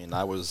because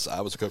I was a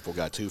Cookeville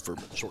guy too for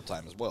a short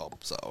time as well.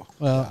 So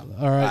Well,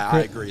 all right. I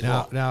Chris- agree.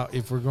 Now,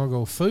 if we're going to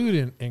go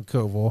food in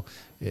Cookeville,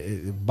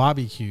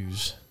 Bobby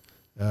Q's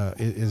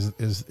is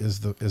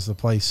the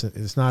place.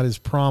 It's not as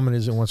prominent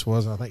as it once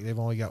was. I think they've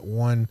only got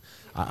one.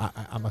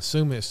 I'm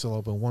assuming it's still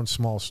open, one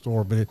small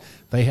store, but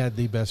they had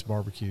the best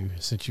barbecue.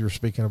 Since you were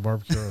speaking of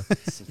barbecue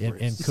in We're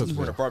in a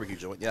Cookeville, barbecue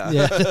joint. Yeah.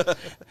 Yeah.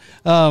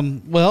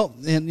 Well,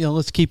 and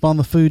let's keep on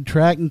the food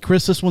track. And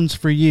Chris, this one's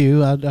for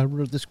you. I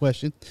wrote this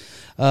question: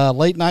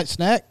 late night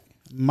snack,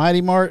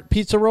 Mighty Mart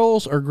pizza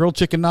rolls, or grilled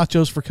chicken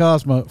nachos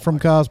from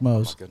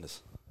Cosmos? My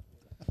goodness.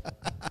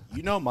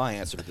 You know my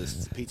answer to this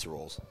is the pizza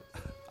rolls.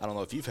 I don't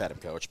know if you've had them,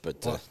 Coach,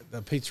 but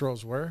the pizza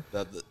rolls were.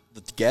 the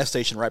gas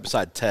station right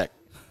beside Tech,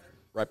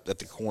 right at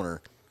the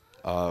corner,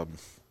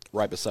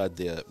 right beside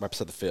the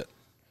Fit.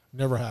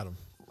 Never had them.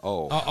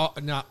 Oh,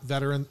 Now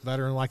that are in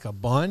like a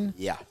bun.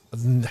 yeah.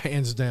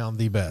 Hands down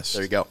the best.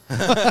 There you go.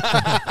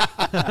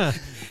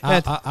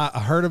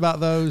 I heard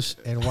about those,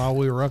 and while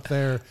we were up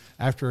there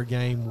after a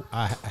game,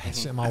 I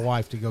sent my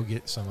wife to go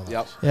get some of those.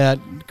 Yep. Yeah,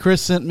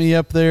 Chris sent me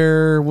up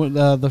there when,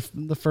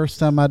 the first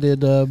time I did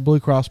Blue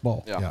Cross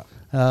Ball. Yeah.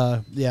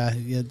 Yeah,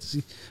 it's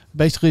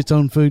basically its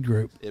own food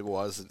group. It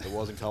was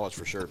in college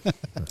for sure.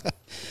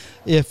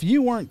 If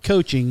you weren't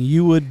coaching,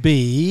 you would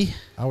be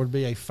I would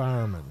be a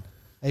fireman.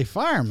 a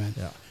fireman.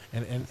 Yeah,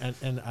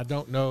 and I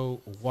don't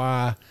know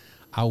why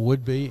I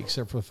would be,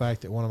 except for the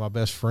fact that one of my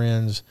best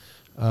friends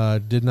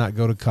did not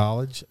go to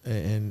college,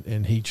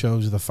 and he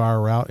chose the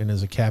fire route and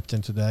is a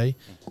captain today.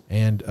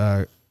 And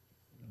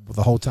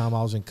the whole time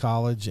I was in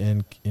college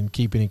and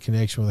keeping in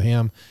connection with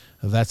him,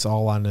 that's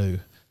all I knew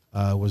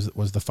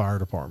was the fire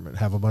department.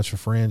 Have a bunch of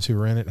friends who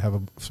are in it. Have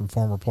some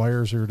former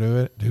players who do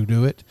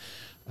it.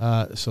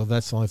 So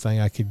that's the only thing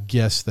I could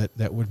guess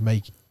that would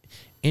make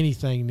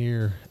anything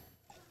near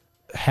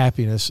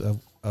happiness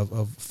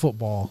of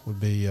football would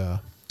be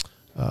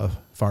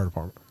fire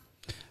department.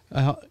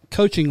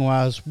 Coaching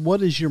wise,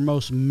 what is your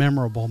most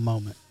memorable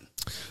moment?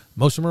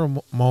 Most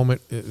memorable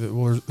moment,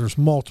 there's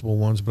multiple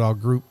ones, but I'll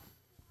group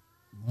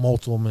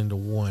multiple them into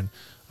one,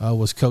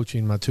 was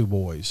coaching my two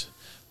boys.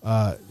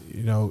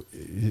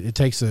 It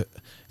takes a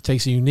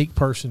unique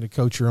person to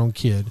coach your own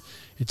kid.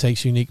 It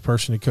takes a unique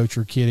person to coach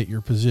your kid at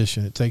your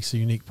position. It takes a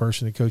unique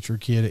person to coach your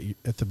kid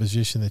at the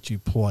position that you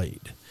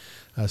played.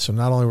 So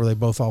not only were they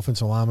both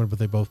offensive linemen, but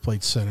they both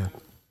played center.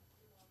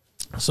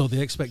 So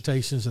the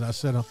expectations that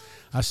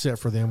I set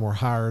for them were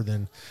higher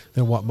than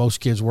what most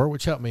kids were,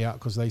 which helped me out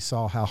because they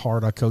saw how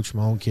hard I coached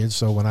my own kids.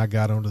 So when I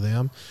got onto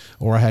them,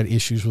 or I had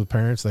issues with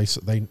parents,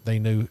 they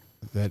knew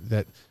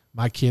that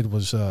my kid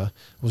was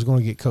going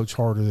to get coached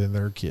harder than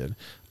their kid.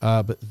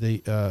 So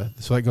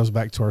that goes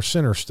back to our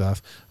center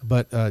stuff.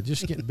 But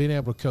just being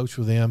able to coach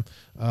with them,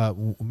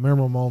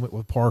 memorable moment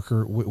with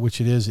Parker,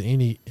 which it is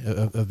any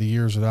of the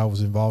years that I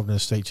was involved in a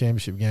state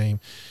championship game,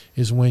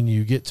 is when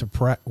you get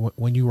to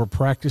when you were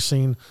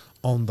practicing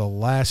on the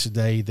last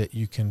day that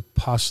you can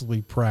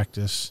possibly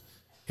practice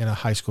in a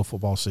high school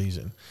football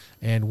season.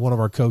 And one of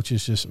our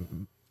coaches just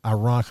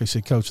ironically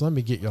said, "Coach, let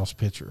me get y'all's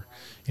picture."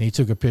 And he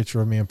took a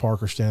picture of me and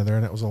Parker standing there,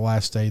 and that was the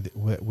last day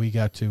that we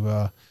got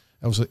to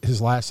it was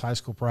his last high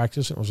school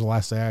practice. It was the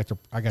last day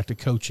I got to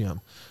coach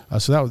him.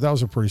 So that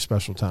was a pretty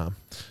special time.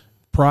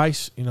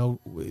 Price,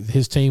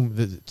 his team,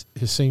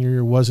 his senior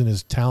year wasn't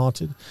as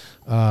talented.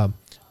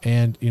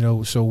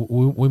 So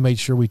we made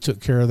sure we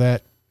took care of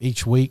that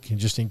each week, and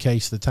just in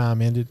case the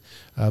time ended.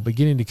 But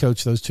getting to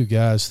coach those two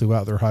guys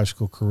throughout their high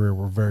school career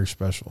were very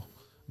special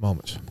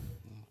moments.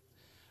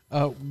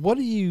 What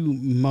are you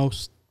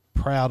most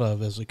proud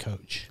of as a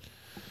coach?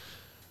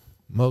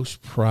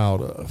 Most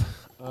proud of?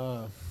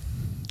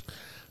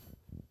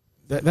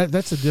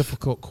 That's a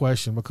difficult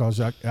question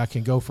because I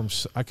can go from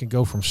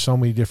so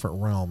many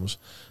different realms.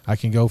 I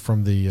can go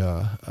from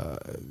the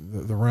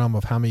realm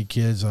of how many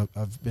kids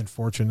I've been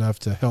fortunate enough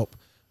to help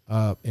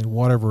in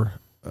whatever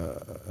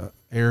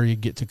area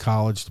get to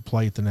college to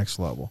play at the next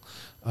level.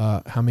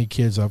 How many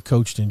kids I've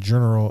coached in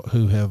general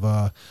who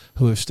have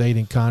stayed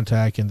in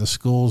contact, in the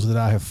schools that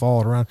I have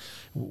followed around.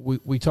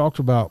 We talked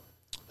about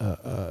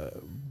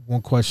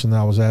one question that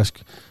I was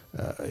asked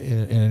in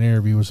an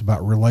interview was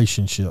about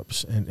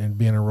relationships and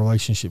being a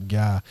relationship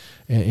guy.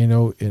 And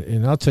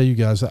I'll tell you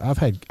guys, I've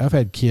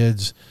had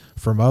kids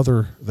from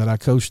that I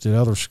coached at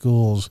other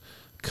schools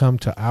come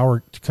to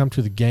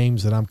the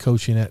games that I'm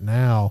coaching at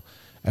now,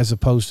 as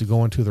opposed to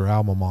going to their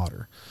alma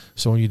mater.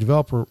 So when you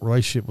develop a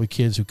relationship with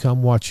kids who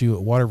come watch you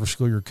at whatever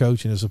school you're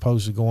coaching, as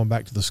opposed to going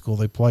back to the school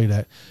they played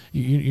at,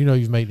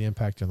 you've made an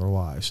impact in their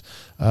lives.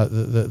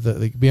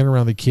 The being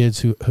around the kids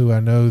who I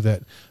know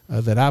that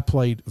I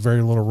played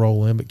very little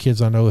role in, but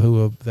kids I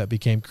know that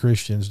became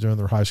Christians during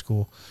their high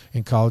school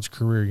and college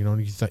career.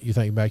 You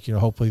think back,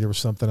 hopefully there was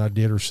something I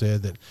did or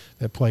said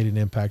that played an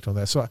impact on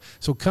that.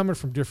 So coming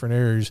from different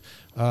areas,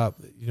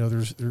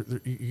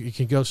 it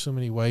can go so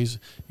many ways.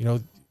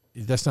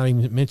 that's not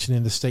even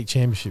mentioning the state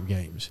championship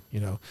games.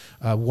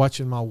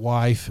 Watching my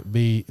wife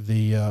be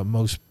the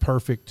most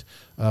perfect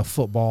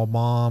football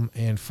mom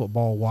and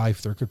football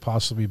wife there could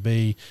possibly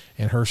be,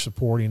 and her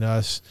supporting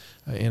us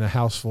in a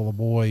house full of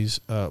boys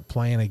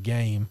playing a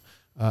game.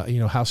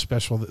 How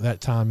special that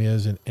time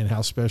is, and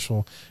how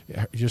special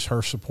just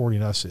her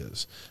supporting us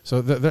is.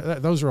 So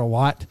those are a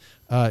lot.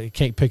 You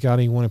can't pick out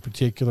anyone in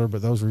particular,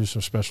 but those are just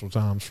some special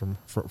times from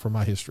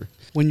my history.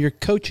 When your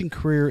coaching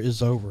career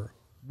is over,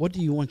 what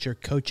do you want your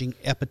coaching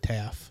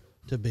epitaph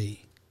to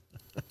be?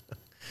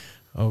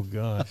 Oh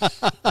gosh.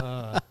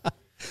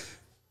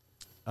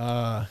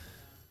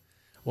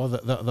 Well,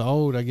 the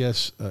old, I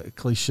guess,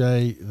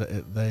 cliche,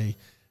 they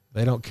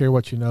don't care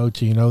what you know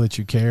till you know that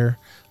you care.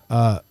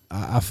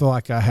 I feel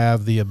like I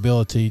have the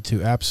ability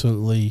to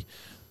absolutely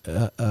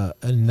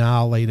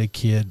annihilate a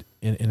kid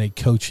in a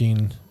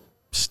coaching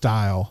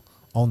style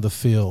on the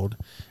field,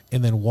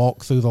 and then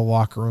walk through the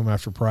locker room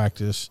after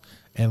practice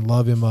and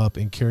love him up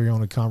and carry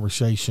on a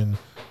conversation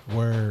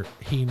where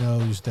he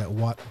knows that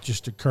what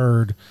just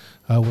occurred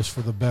was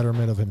for the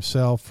betterment of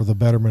himself, for the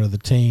betterment of the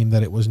team,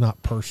 that it was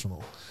not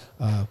personal.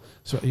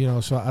 So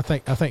I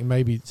think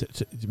maybe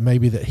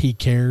maybe that he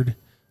cared,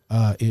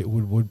 it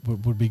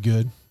would be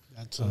good.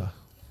 That's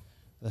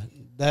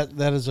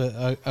that is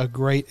a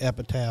great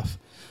epitaph.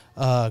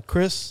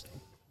 Chris,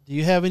 do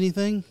you have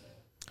anything?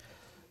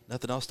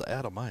 Nothing else to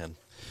add on my end.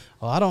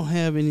 Well, I don't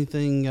have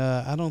anything.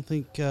 I don't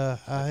think I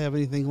have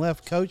anything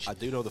left, Coach. I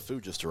do know the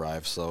food just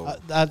arrived, so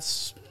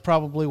that's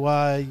probably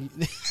why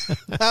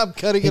I'm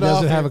cutting He it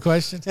off. doesn't have a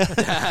question?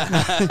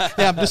 Yeah,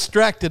 I'm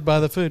distracted by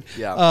the food.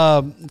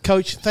 Yeah.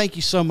 Coach, thank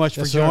you so much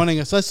for Yes, sir. joining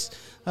us.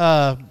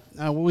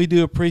 We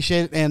do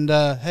appreciate it. And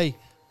hey,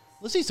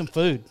 let's eat some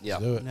food. yeah.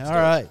 Do it. All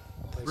right.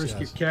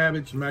 Brisket,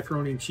 cabbage,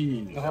 macaroni and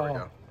cheese. There we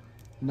go.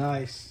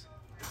 Nice.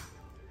 Oh,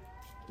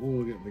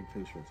 we'll get a big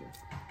piece right there.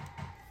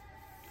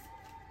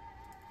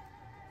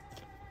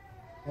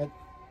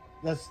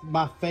 That's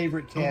my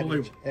favorite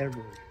cabbage Unbelievable.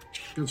 ever.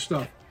 Good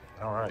stuff.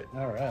 All right.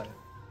 All right.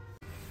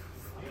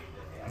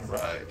 All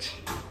right.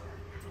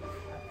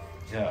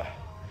 Yeah.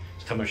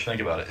 Just tell me what you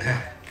think about it.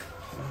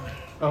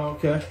 Oh,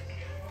 okay.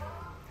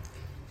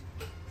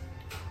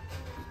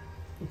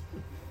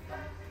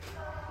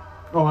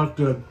 Oh, that's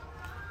good.